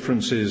about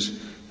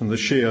differences, and the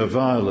sheer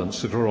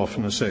violence that are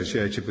often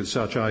associated with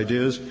such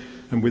ideas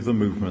and with the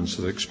movements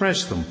that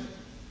express them.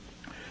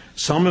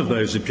 Some of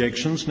those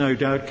objections no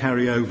doubt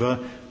carry over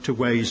to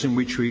ways in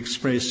which we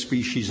express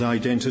species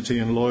identity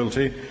and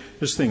loyalty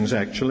as things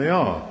actually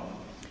are.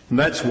 And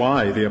that's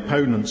why the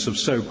opponents of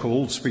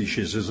so-called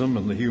speciesism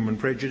and the human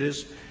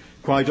prejudice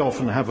quite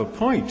often have a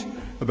point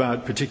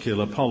about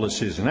particular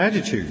policies and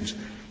attitudes,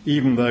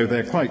 even though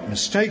they're quite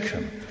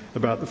mistaken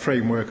about the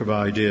framework of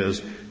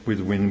ideas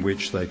within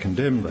which they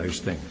condemn those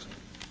things.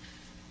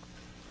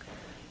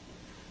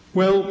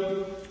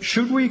 Well,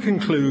 should we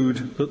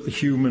conclude that the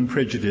human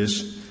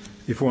prejudice,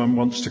 if one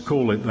wants to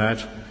call it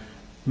that,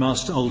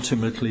 must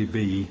ultimately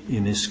be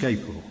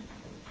inescapable?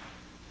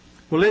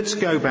 Well, let's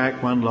go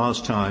back one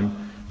last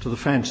time to the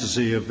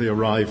fantasy of the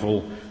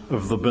arrival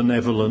of the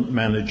benevolent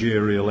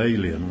managerial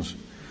aliens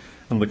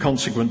and the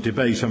consequent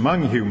debate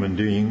among human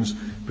beings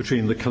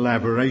between the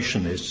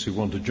collaborationists who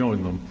want to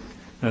join them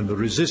and the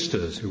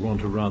resistors who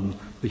want to run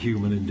the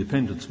human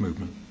independence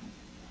movement.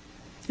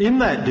 In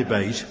that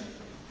debate,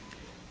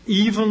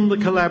 even the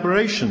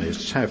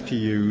collaborationists have to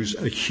use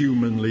a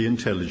humanly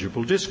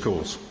intelligible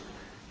discourse,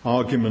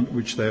 argument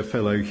which their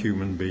fellow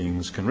human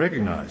beings can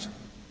recognise.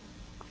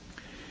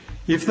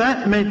 If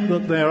that meant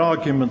that their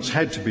arguments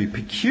had to be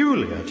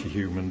peculiar to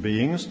human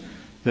beings,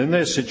 then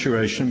their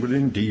situation would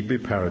indeed be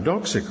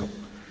paradoxical.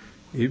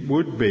 It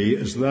would be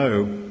as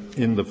though,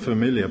 in the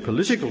familiar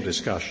political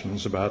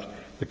discussions about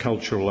the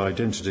cultural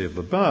identity of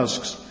the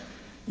Basques,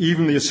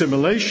 even the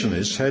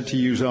assimilationists had to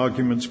use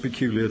arguments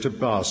peculiar to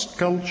Basque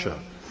culture.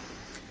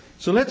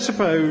 So let's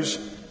suppose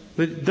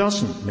that it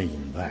doesn't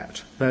mean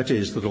that. That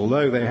is, that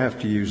although they have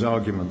to use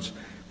arguments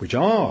which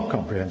are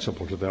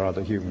comprehensible to their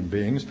other human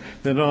beings,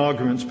 they're not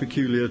arguments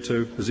peculiar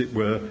to, as it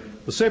were,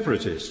 the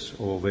separatists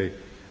or the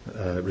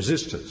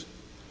resistors.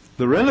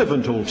 The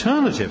relevant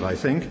alternative, I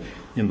think,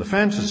 in the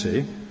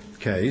fantasy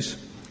case,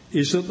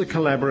 is that the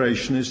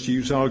collaborationists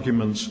use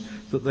arguments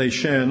that they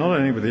share not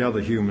only with the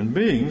other human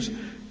beings,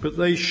 but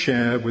they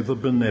share with the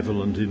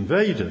benevolent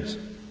invaders.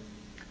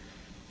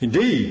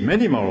 Indeed,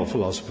 many moral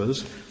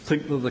philosophers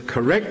think that the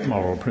correct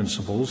moral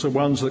principles are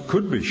ones that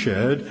could be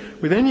shared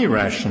with any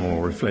rational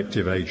or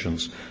reflective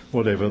agents,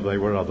 whatever they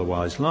were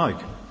otherwise like.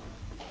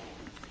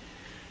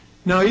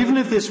 Now, even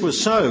if this were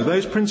so,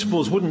 those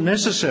principles wouldn't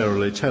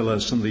necessarily tell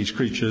us and these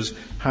creatures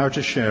how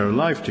to share a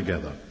life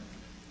together.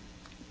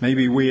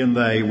 Maybe we and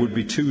they would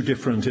be too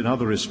different in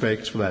other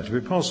respects for that to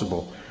be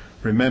possible.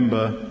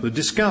 Remember the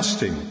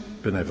disgusting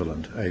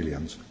benevolent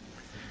aliens.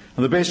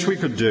 And the best we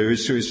could do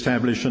is to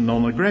establish a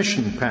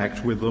non-aggression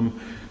pact with them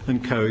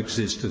and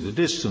coexist at a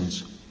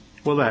distance.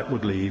 Well, that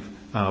would leave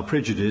our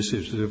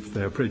prejudices, if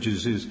their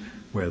prejudices,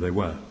 where they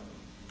were.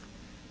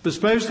 But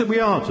suppose that we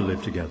are to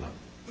live together.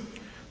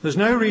 There's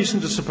no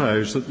reason to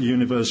suppose that the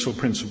universal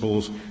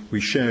principles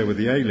we share with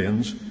the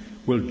aliens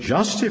will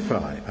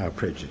justify our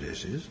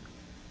prejudices.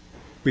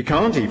 We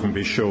can't even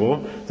be sure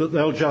that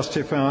they'll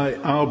justify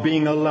our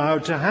being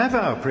allowed to have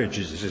our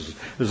prejudices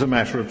as a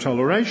matter of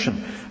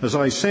toleration. As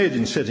I said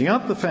in setting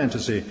up the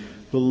fantasy,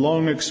 the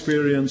long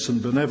experience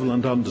and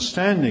benevolent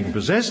understanding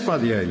possessed by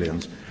the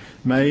aliens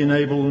may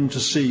enable them to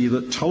see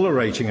that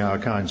tolerating our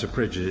kinds of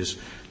prejudice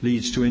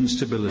leads to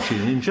instability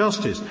and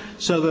injustice,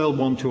 so they'll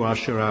want to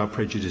usher our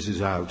prejudices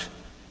out.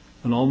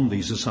 And on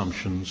these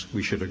assumptions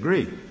we should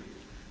agree.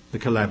 The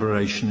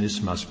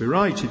collaborationists must be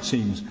right, it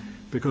seems,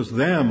 because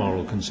their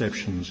moral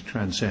conceptions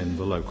transcend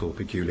the local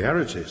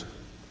peculiarities.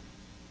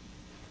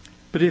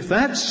 But if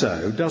that's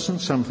so, doesn't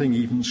something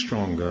even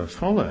stronger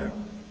follow?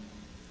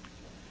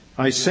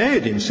 I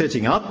said in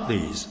setting up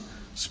these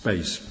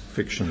space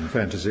fiction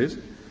fantasies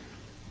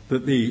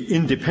that the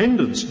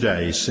Independence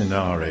Day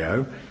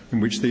scenario, in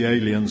which the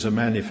aliens are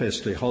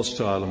manifestly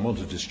hostile and want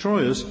to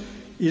destroy us,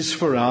 is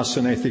for us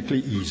an ethically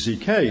easy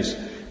case.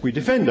 We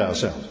defend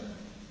ourselves.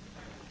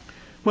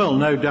 Well,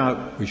 no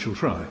doubt we shall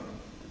try.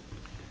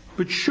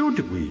 But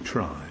should we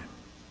try?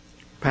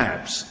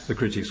 Perhaps, the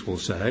critics will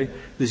say,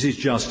 this is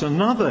just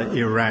another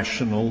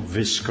irrational,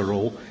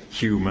 visceral,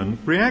 human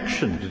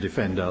reaction to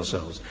defend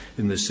ourselves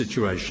in this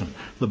situation.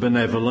 The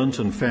benevolent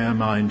and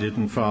fair-minded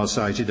and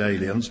far-sighted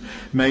aliens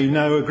may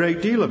know a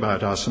great deal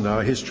about us and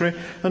our history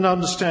and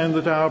understand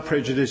that our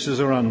prejudices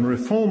are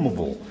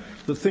unreformable,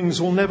 that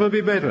things will never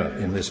be better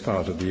in this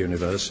part of the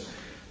universe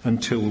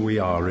until we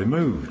are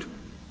removed.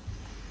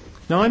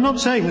 Now, I'm not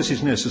saying this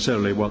is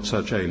necessarily what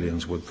such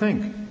aliens would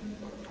think.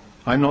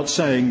 I'm not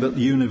saying that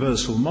the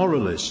universal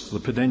moralists, the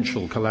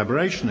prudential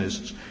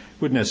collaborationists,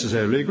 would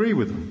necessarily agree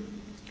with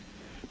them.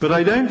 But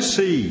I don't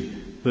see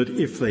that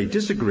if they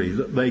disagree,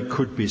 that they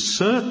could be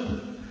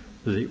certain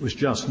that it was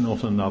just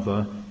not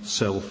another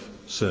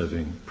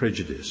self-serving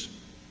prejudice.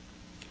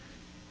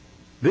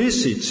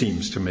 This, it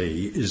seems to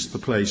me, is the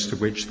place to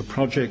which the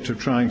project of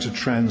trying to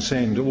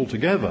transcend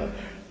altogether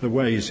the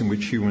ways in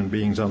which human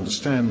beings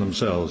understand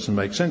themselves and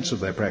make sense of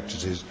their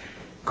practices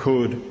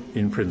could,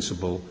 in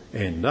principle,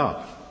 end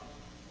up.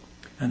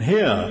 And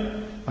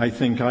here, I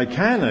think we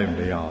can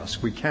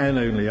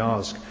only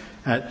ask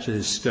at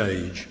this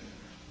stage,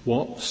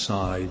 what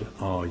side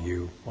are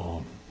you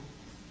on?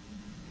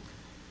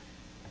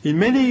 In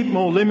many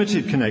more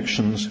limited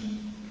connections,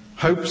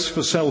 hopes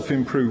for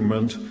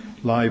self-improvement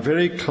lie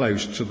very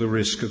close to the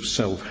risk of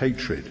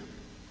self-hatred.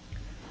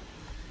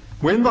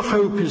 When the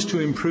hope is to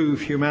improve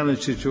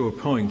humanity to a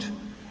point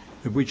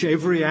at which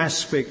every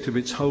aspect of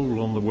its hold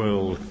on the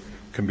world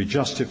can be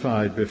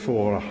justified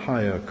before a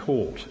higher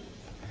court,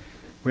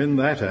 when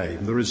that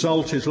aim, the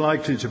result is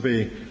likely to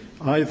be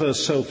either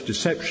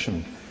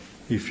self-deception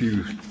if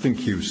you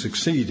think you've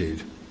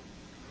succeeded,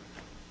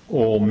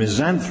 or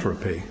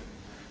misanthropy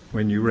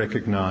when you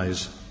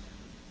recognise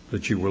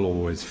that you will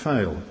always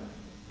fail.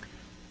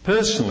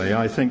 Personally,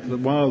 I think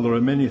that while there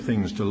are many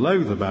things to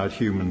loathe about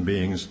human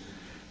beings,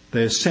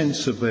 their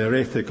sense of their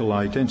ethical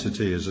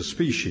identity as a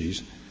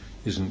species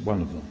isn't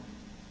one of them.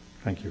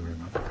 Thank you very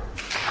much.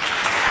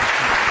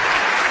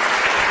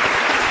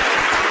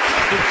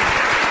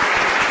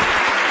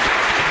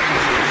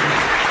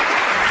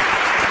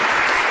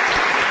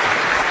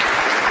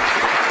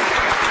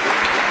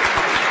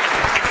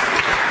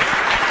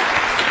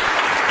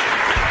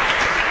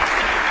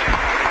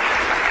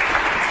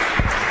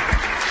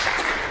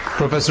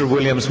 Professor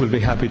Williams will be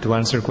happy to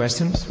answer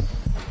questions.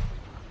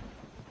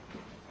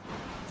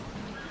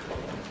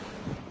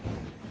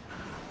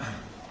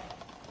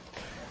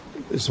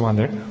 There's one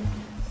there.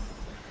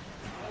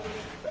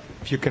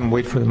 If you can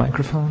wait for the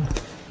microphone.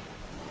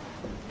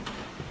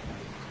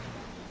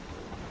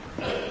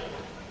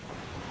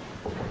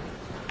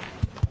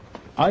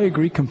 I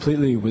agree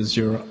completely with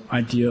your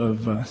idea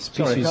of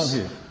species.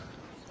 Sorry,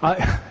 I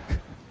can't hear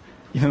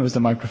you. Even with the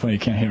microphone, you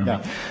can't hear me.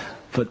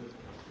 But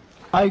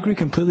I agree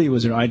completely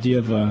with your idea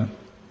of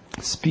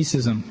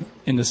speciesism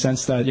in the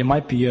sense that it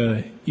might be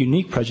a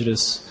unique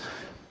prejudice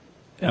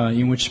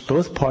in which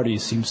both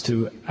parties seems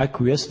to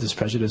acquiesce to this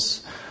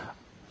prejudice.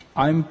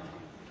 I'm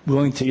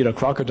willing to eat a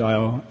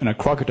crocodile, and a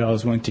crocodile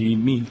is willing to eat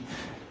me.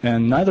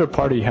 And neither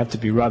party have to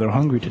be rather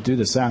hungry to do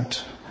this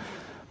act.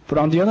 But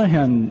on the other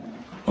hand,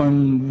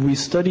 when we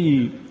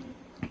study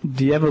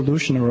the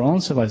evolution of our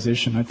own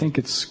civilization, I think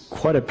it's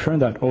quite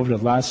apparent that over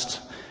the last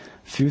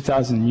few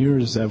thousand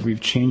years that we've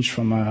changed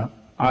from a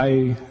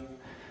eye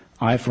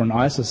for an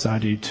eye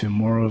society to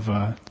more of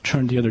a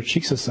turn the other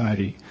cheek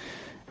society.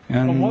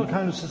 And from what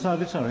kind of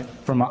society, sorry?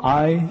 From an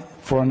eye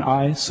for an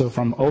eye, so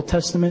from Old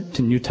Testament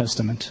to New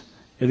Testament,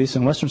 at least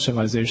in Western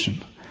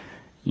civilization,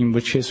 in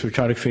which case we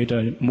try to create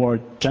a more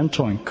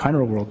gentle and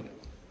kinder world.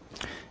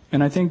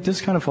 And I think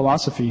this kind of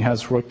philosophy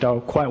has worked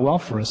out quite well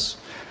for us.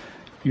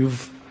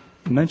 You've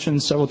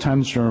mentioned several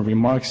times in your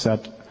remarks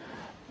that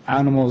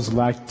animals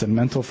lack the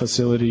mental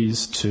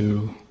facilities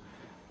to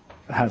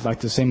have like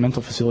the same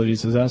mental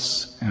facilities as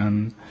us.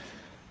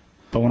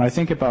 But when I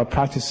think about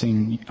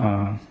practicing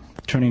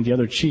turning the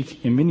other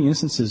cheek, in many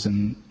instances,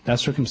 in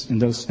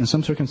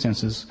some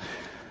circumstances,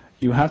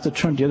 you have to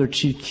turn the other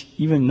cheek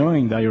even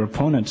knowing that your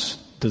opponent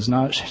does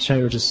not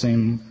share the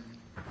same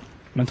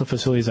mental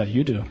facilities that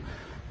you do.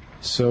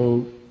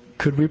 So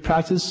could we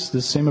practice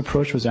the same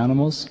approach with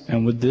animals,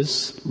 and would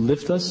this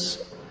lift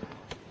us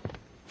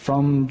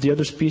from the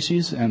other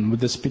species, and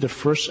would this be the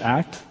first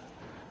act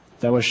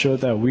that would show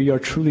that we are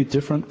truly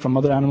different from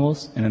other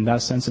animals and in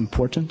that sense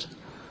important?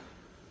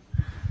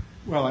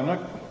 Well, I'm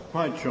not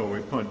quite sure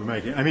what point we're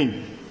making. I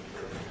mean,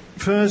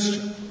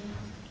 first,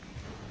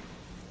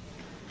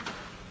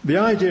 the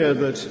idea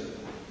that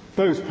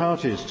both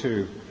parties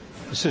to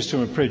the system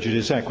of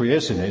prejudice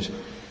acquiesce in it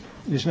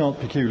is not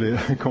peculiar,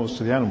 of course,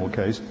 to the animal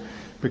case,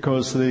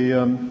 because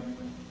the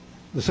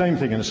same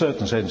thing in a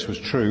certain sense was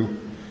true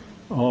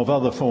of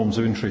other forms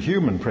of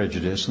intrahuman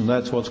prejudice, and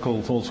that's what's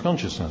called false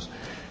consciousness.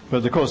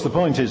 But of course the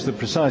point is that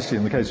precisely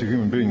in the case of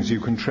human beings you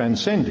can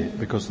transcend it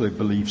because the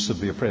beliefs of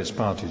the oppressed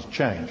parties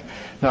change.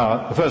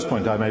 Now, the first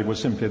point I made was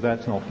simply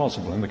that's not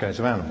possible in the case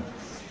of animals.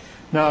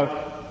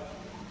 Now,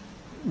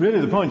 really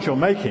the point you're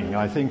making,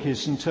 I think,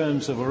 is in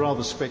terms of a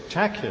rather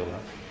spectacular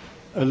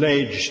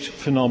alleged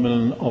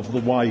phenomenon of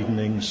the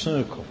widening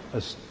circle,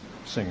 as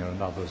Singer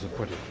and others have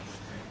put it.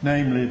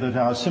 Namely, that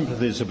our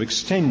sympathies have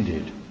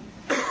extended.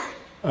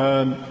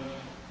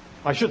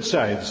 I should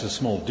say, this is a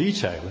small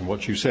detail in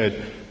what you said,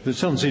 that it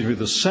doesn't seem to be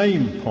the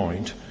same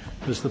point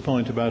as the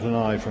point about an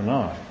eye for an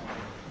eye.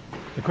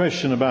 The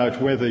question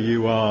about whether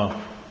you are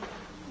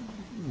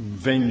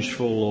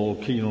vengeful or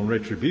keen on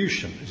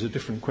retribution is a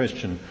different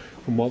question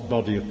from what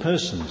body of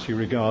persons you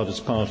regard as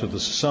part of the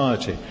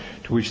society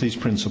to which these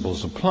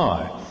principles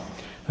apply.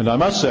 And I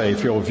must say,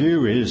 if your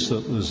view is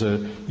that there's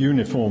a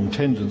uniform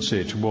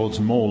tendency towards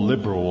more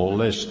liberal or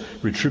less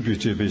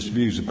retributivist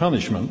views of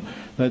punishment,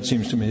 that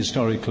seems to me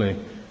historically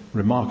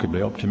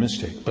remarkably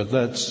optimistic. But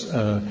that's,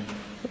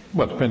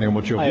 well, depending on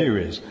what your view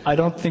is. I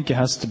don't think it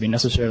has to be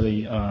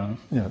necessarily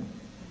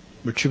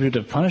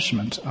retributive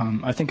punishment.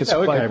 I think it's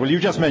okay, well, you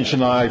just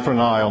mentioned eye for an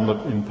eye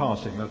in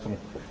passing, that's all.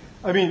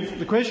 I mean,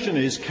 the question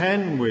is,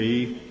 can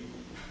we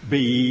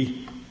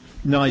be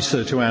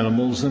nicer to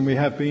animals than we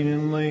have been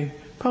in the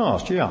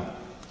past? Yeah,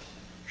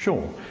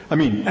 sure. I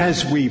mean,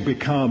 as we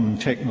become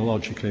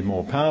technologically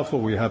more powerful,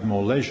 we have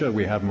more leisure,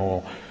 we have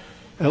more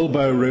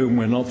elbow room,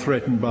 we're not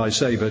threatened by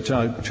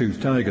saber-toothed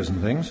tigers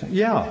and things.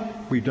 Yeah,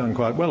 we've done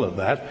quite well at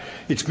that.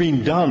 It's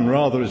been done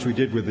rather as we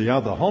did with the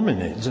other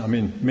hominids. I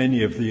mean,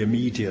 many of the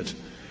immediate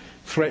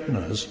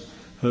threateners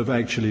have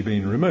actually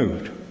been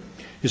removed.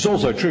 It's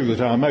also true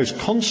that our most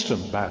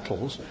constant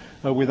battles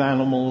are with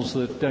animals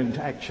that don't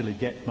actually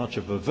get much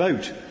of a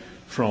vote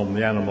from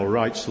the animal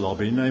rights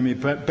lobby, namely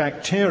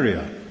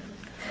bacteria,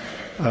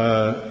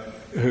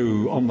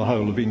 who, on the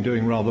whole, have been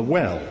doing rather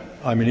well.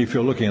 I mean, if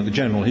you're looking at the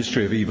general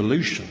history of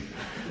evolution,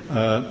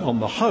 on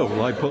the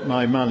whole, I put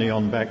my money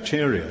on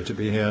bacteria to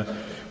be here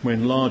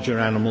when larger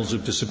animals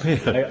have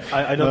disappeared.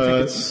 I don't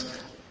think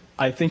it's...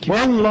 I think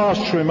One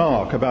last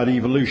remark about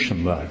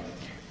evolution, though.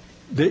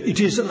 It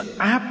is an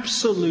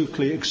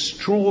absolutely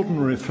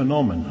extraordinary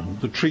phenomenon,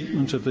 the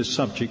treatment of this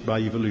subject by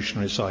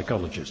evolutionary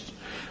psychologists.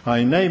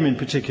 I name in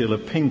particular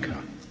Pinker.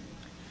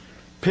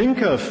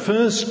 Pinker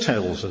first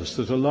tells us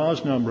that a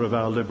large number of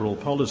our liberal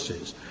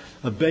policies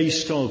are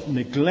based on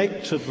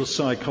neglect of the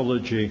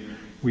psychology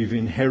we've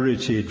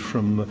inherited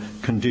from the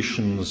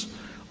conditions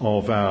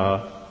of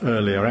our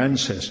earlier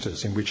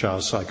ancestors in which our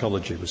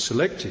psychology was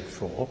selected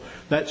for.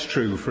 That's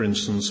true, for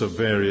instance, of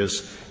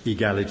various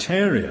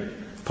egalitarian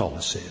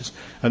policies,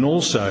 and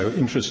also,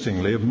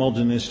 interestingly, of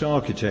modernist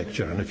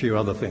architecture and a few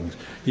other things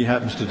he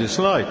happens to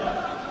dislike.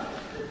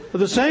 At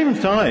the same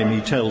time,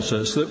 he tells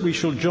us that we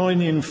shall join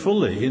in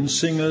fully in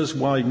Singer's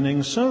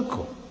widening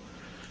circle.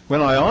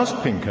 When I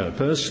asked Pinker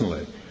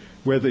personally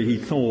whether he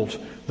thought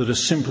that a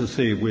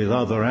sympathy with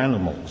other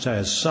animals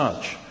as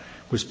such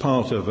was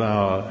part of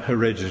our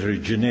hereditary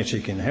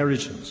genetic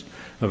inheritance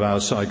of our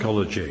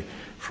psychology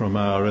from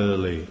our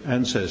early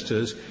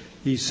ancestors,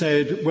 he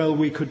said, well,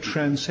 we could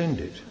transcend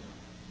it.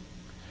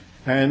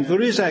 And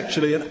there is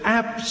actually an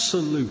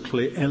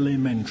absolutely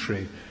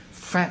elementary,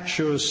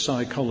 fatuous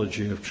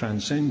psychology of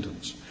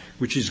transcendence,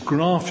 which is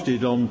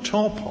grafted on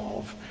top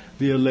of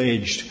the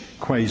alleged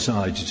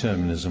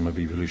quasi-determinism of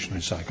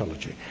evolutionary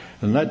psychology.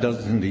 And that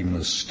doesn't even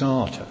a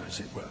starter,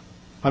 as it were.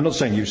 I'm not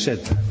saying you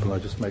said that, but I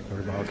just make a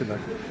remark in that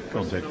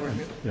context.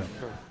 Yeah.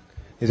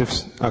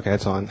 Okay,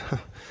 it's on.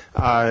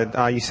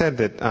 You said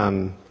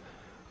that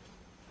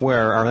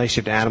where our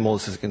relationship to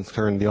animals is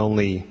concerned, the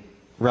only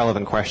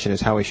relevant question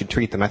is how we should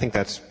treat them. I think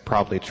that's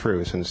probably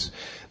true, since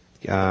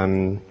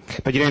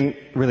but you didn't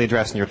really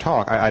address in your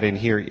talk. I didn't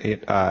hear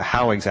it,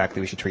 how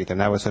exactly we should treat them.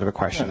 That was sort of a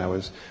question that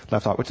was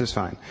left off, which is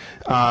fine.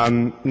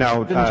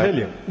 Now, I didn't tell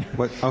you.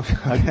 What? Oh, okay.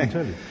 I didn't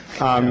tell you.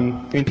 I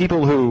mean,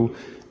 people who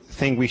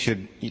think we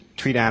should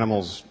treat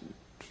animals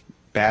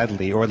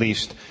badly, or at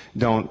least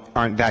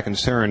aren't that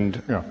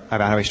concerned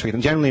about how we should treat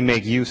them, generally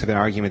make use of an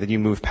argument that you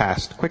move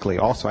past quickly.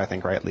 Also, I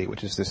think rightly,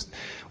 which is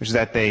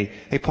that they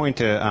point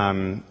to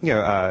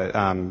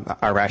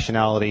our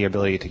rationality,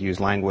 ability to use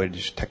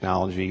language,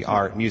 technology,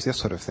 art, music, this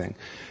sort of thing.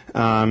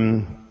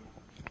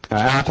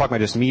 I'm not talking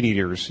about just meat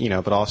eaters,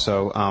 but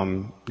also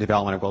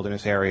development of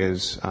wilderness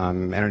areas,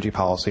 energy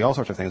policy, all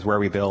sorts of things, where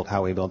we build,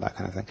 how we build, that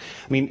kind of thing.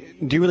 I mean,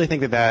 do you really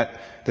think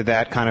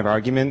that kind of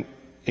argument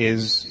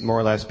is more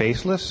or less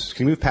baseless?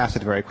 Can you move past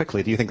it very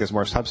quickly? Do you think there's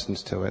more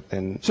substance to it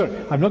than... Sorry,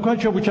 I'm not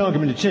quite sure which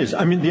argument it is.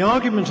 I mean, the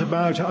argument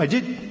about... I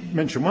did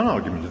mention one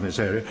argument in this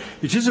area.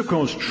 It is, of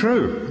course,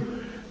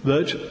 true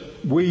that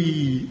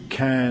we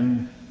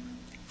can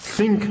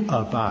think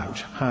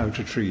about how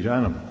to treat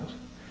animals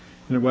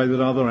in a way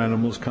that other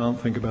animals can't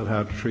think about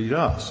how to treat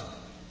us.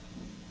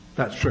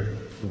 That's true.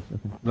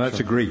 That's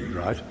agreed,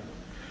 right?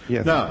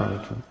 Yes.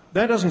 Now,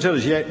 that doesn't tell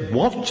us yet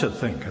what to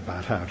think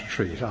about how to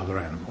treat other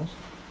animals.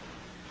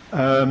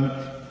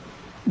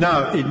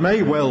 Now, it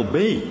may well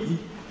be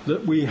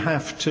that we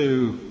have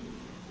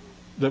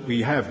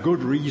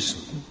good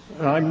reason,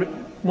 and I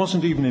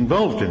wasn't even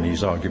involved in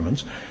these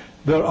arguments.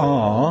 There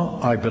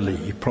are, I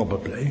believe,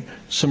 probably,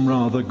 some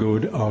rather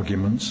good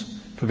arguments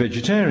for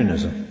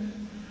vegetarianism.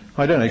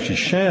 I don't actually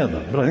share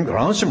them, but I think there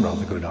are some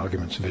rather good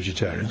arguments for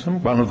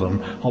vegetarianism. One of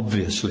them,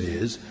 obviously,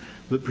 is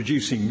that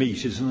producing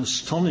meat is an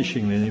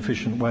astonishingly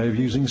inefficient way of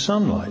using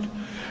sunlight.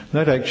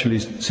 That actually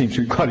seems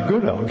to be quite a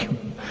good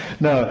argument.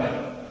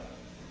 Now,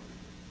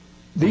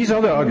 these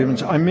other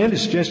arguments, I'm merely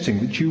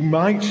suggesting that you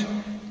might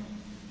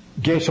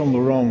get on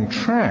the wrong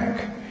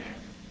track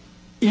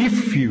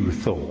if you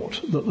thought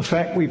that the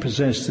fact we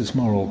possess this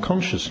moral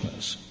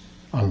consciousness,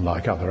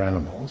 unlike other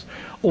animals,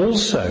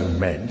 also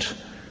meant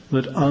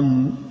that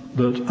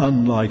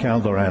unlike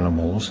other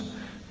animals,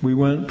 we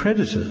weren't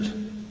predators.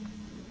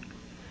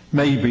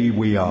 Maybe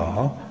we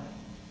are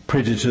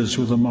predators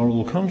with a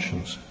moral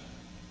conscience.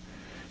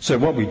 So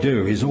what we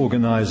do is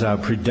organise our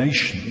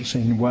predations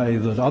in a way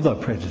that other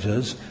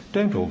predators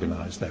don't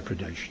organise their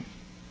predation.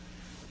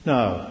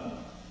 Now,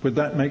 would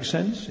that make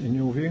sense in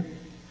your view?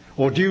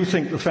 Or do you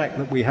think the fact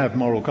that we have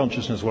moral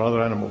consciousness where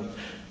other animals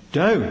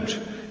don't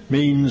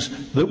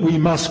means that we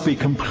must be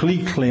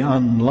completely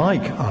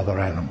unlike other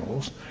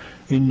animals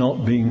in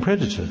not being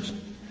predators?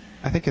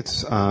 I think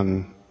it's...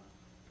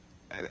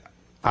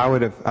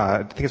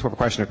 I think it's more of a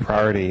question of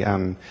priority.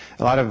 A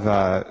lot of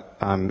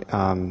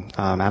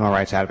animal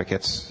rights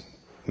advocates,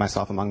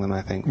 myself among them,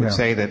 I think, would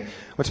say that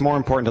what's more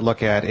important to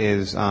look at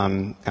is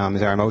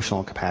our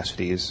emotional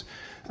capacities,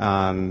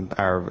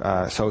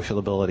 our social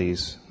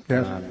abilities,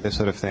 this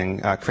sort of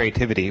thing,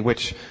 creativity,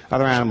 which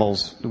other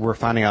animals we're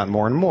finding out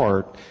more and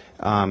more.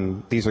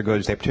 These are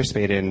goods they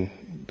participate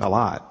in a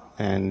lot.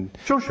 And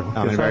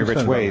in very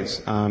rich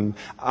ways.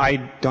 I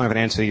don't have an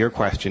answer to your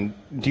question.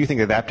 Do you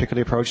think that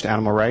particular approach to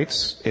animal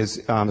rights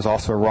is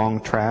also a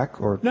wrong track?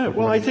 Or no,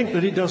 well, I think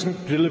that it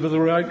doesn't deliver the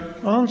right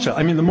answer.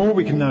 I mean, the more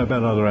we can know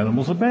about other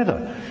animals, the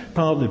better.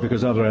 Partly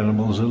because other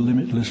animals are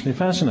limitlessly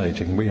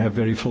fascinating. We have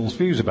very false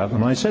views about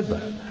them. I said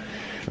that.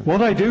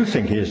 What I do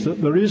think is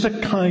that there is a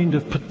kind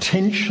of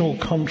potential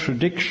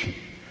contradiction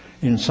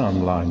in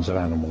some lines of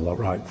animal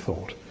right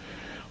thought.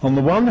 On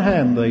the one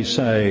hand, they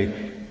say,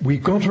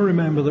 we've got to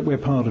remember that we're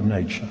part of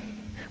nature.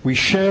 We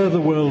share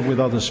the world with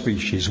other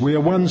species. We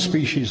are one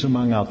species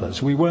among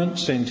others. We weren't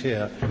sent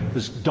here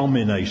as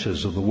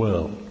dominators of the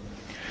world.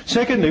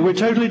 Secondly, we're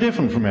totally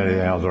different from any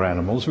other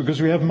animals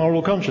because we have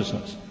moral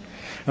consciousness.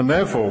 And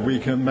therefore, we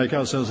can make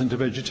ourselves into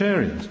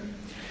vegetarians.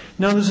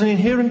 Now, there's an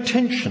inherent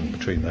tension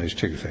between those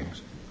two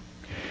things.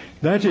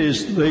 That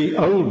is, the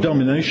old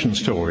domination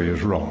story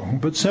is wrong,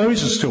 but so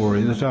is the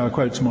story that our,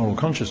 quotes, moral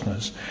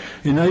consciousness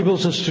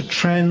enables us to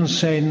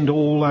transcend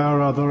all our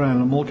other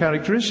animal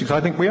characteristics.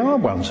 I think we are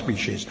one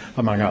species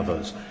among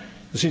others.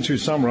 There seems to be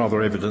some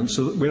rather evidence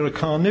that we're a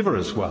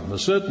carnivorous one.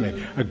 There's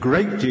certainly a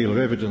great deal of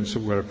evidence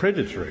that we're a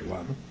predatory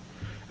one,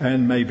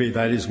 and maybe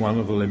that is one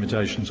of the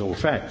limitations or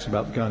facts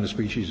about the kind of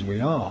species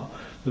we are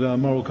that our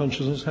moral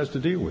consciousness has to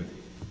deal with.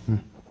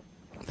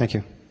 Thank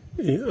you.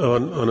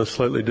 On a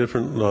slightly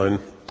different line,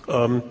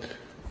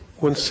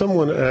 when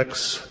someone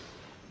acts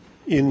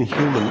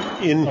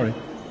inhumanly,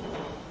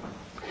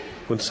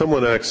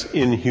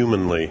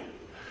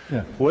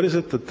 what is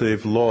it that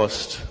they've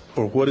lost,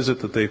 or what is it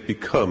that they've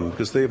become?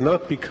 Because they have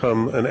not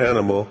become an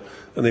animal,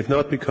 and they've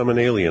not become an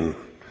alien.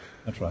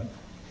 That's right.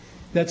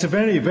 That's a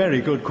very, very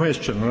good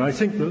question, and I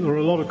think that there are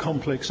a lot of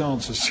complex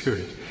answers to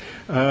it.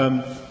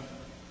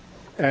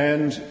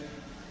 And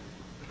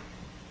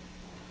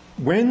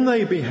when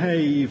they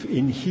behave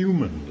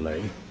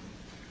inhumanly,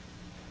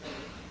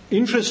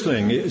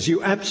 interesting, as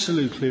you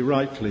absolutely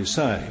rightly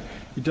say,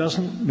 it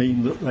doesn't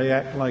mean that they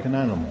act like an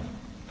animal.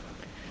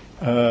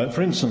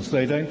 For instance,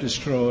 they don't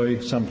destroy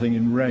something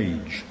in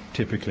rage,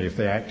 typically, if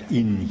they act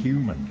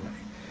inhumanly.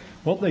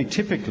 What they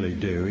typically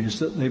do is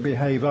that they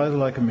behave either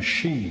like a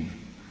machine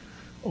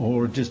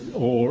or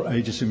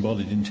a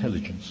disembodied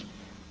intelligence.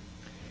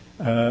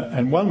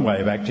 And one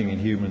way of acting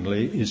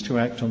inhumanly is to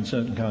act on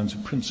certain kinds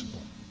of principle.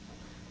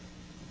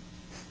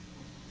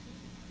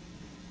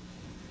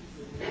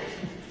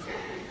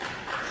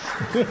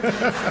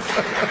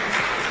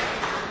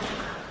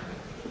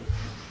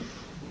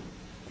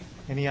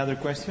 Any other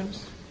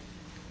questions?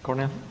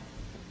 Cornel?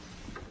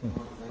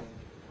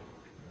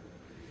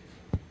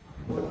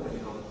 What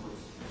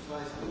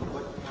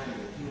kind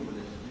of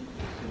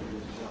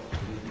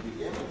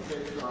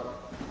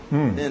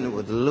then it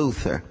was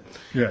Luther.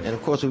 Yes. And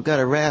of course, we've got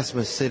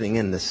Erasmus sitting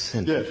in the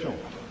center. Yeah, sure.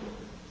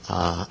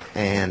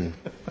 And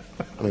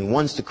I mean,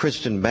 once the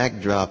Christian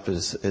backdrop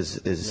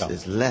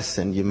is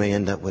lessened, you may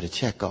end up with a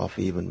checkoff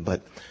even.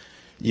 But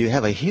you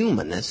have a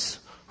humanist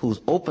who's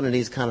open to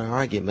these kind of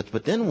arguments.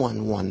 But then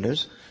one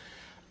wonders,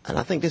 and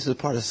I think this is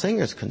part of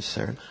Singer's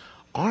concern,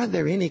 are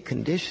there any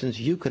conditions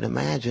you could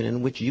imagine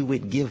in which you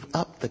would give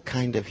up the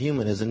kind of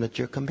humanism that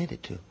you're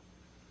committed to?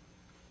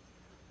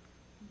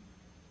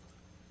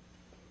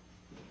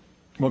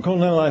 Well,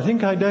 Cornell, I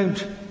think I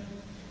don't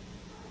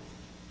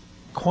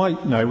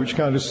quite know which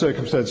kind of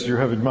circumstances you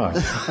have in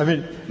mind. I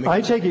mean,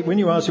 I take it when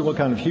you ask me what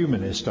kind of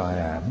humanist I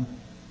am,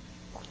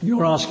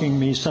 you're asking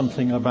me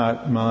something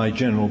about my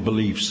general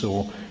beliefs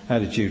or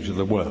attitude to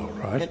the world,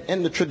 right?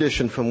 And the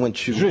tradition from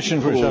which you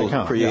pull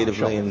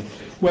creatively. Yeah, sure.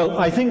 Well,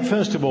 I think,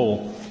 first of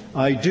all,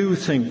 I do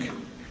think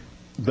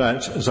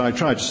that, as I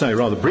tried to say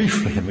rather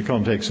briefly in the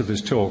context of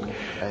this talk,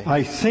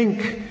 I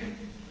think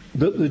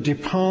that the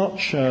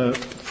departure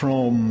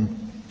from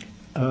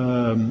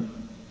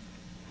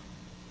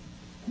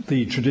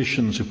the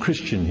traditions of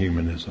Christian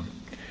humanism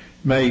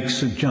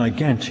makes a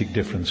gigantic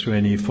difference to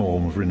any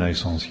form of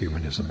Renaissance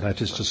humanism.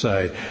 That is to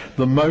say,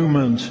 the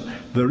moment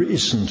there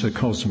isn't a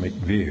cosmic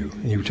view,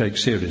 and you take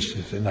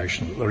seriously the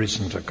notion that there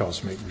isn't a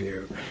cosmic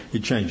view,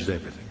 it changes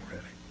everything,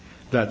 really.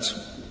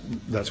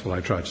 That's what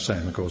I tried to say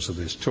in the course of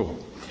this talk.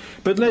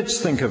 But let's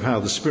think of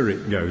how the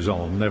spirit goes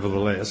on,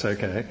 nevertheless,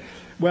 okay?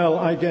 Well,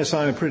 I guess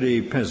I'm a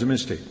pretty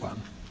pessimistic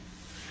one.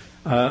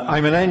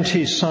 I'm an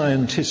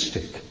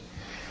anti-scientistic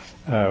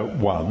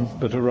one,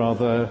 but a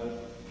rather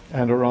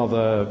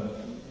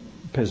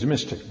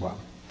pessimistic one.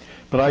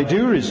 But I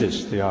do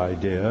resist the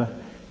idea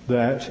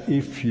that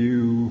if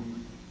you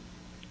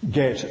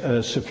get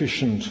a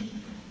sufficient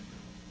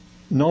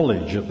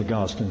knowledge of the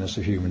ghastliness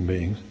of human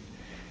beings,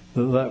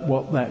 that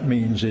what that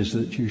means is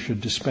that you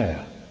should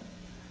despair.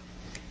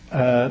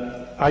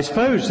 I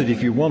suppose that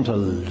if you want a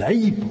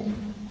label,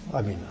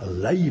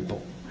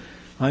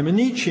 I'm a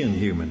Nietzschean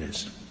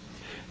humanist.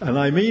 And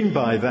I mean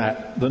by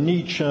that the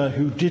Nietzsche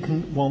who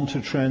didn't want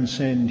to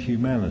transcend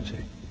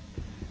humanity.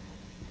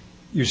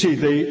 You see,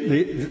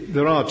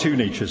 there are two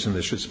Nietzsches in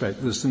this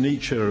respect. There's the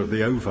Nietzsche of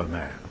the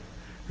overman,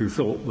 who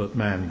thought that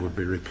man would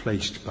be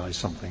replaced by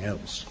something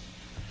else,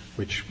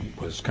 which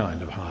was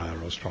kind of higher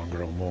or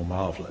stronger or more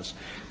marvellous,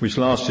 which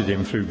lasted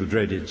him through the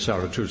dreaded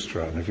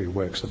Zarathustra and a few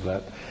works of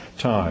that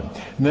time.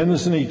 And then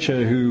there's the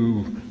Nietzsche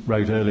who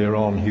wrote earlier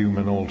on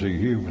Human, All Too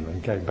Human,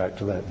 and came back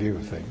to that view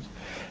of things.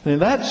 And in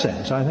that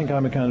sense, I think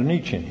I'm a kind of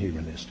Nietzschean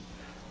humanist.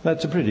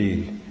 That's a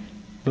pretty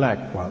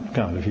black one,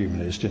 kind of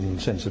humanist in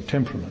the sense of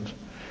temperament.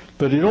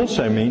 But it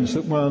also means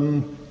that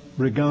one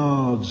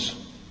regards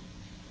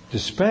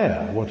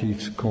despair, what he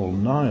called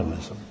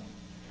nihilism,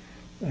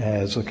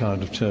 as a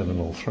kind of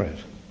terminal threat.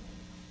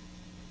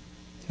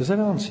 Does that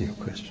answer your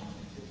question?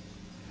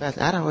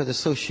 I'd always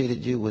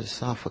associated you with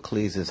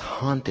Sophocles'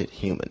 haunted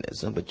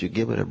humanism, but you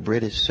give it a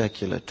British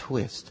secular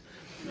twist.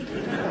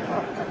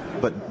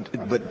 But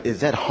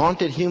is that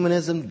haunted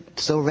humanism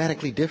so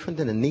radically different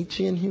than a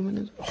Nietzschean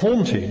humanism?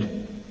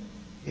 Haunted?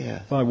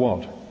 Yeah. By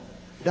what?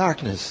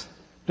 Darkness.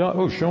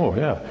 Oh, sure,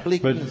 yeah.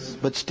 Bleakness,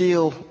 but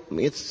still,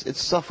 it's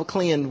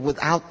Sophoclean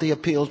without the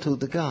appeal to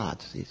the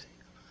gods. You see.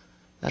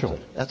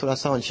 That's what I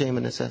saw in Shame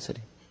and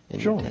Necessity in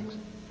your text.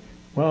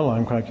 Well,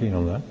 I'm quite keen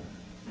on that.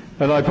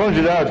 And I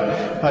pointed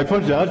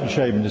out in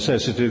Shame and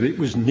Necessity that it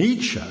was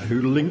Nietzsche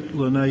who linked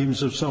the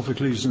names of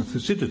Sophocles and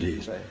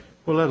Thucydides. Right.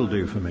 Well, that'll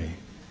do for me.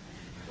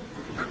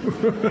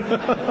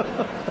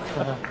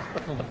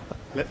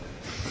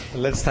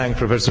 Let's thank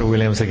Professor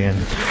Williams again.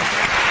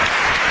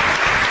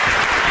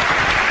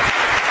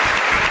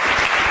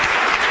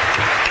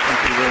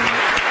 Thank you very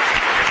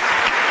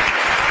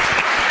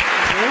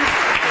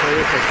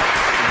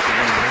much.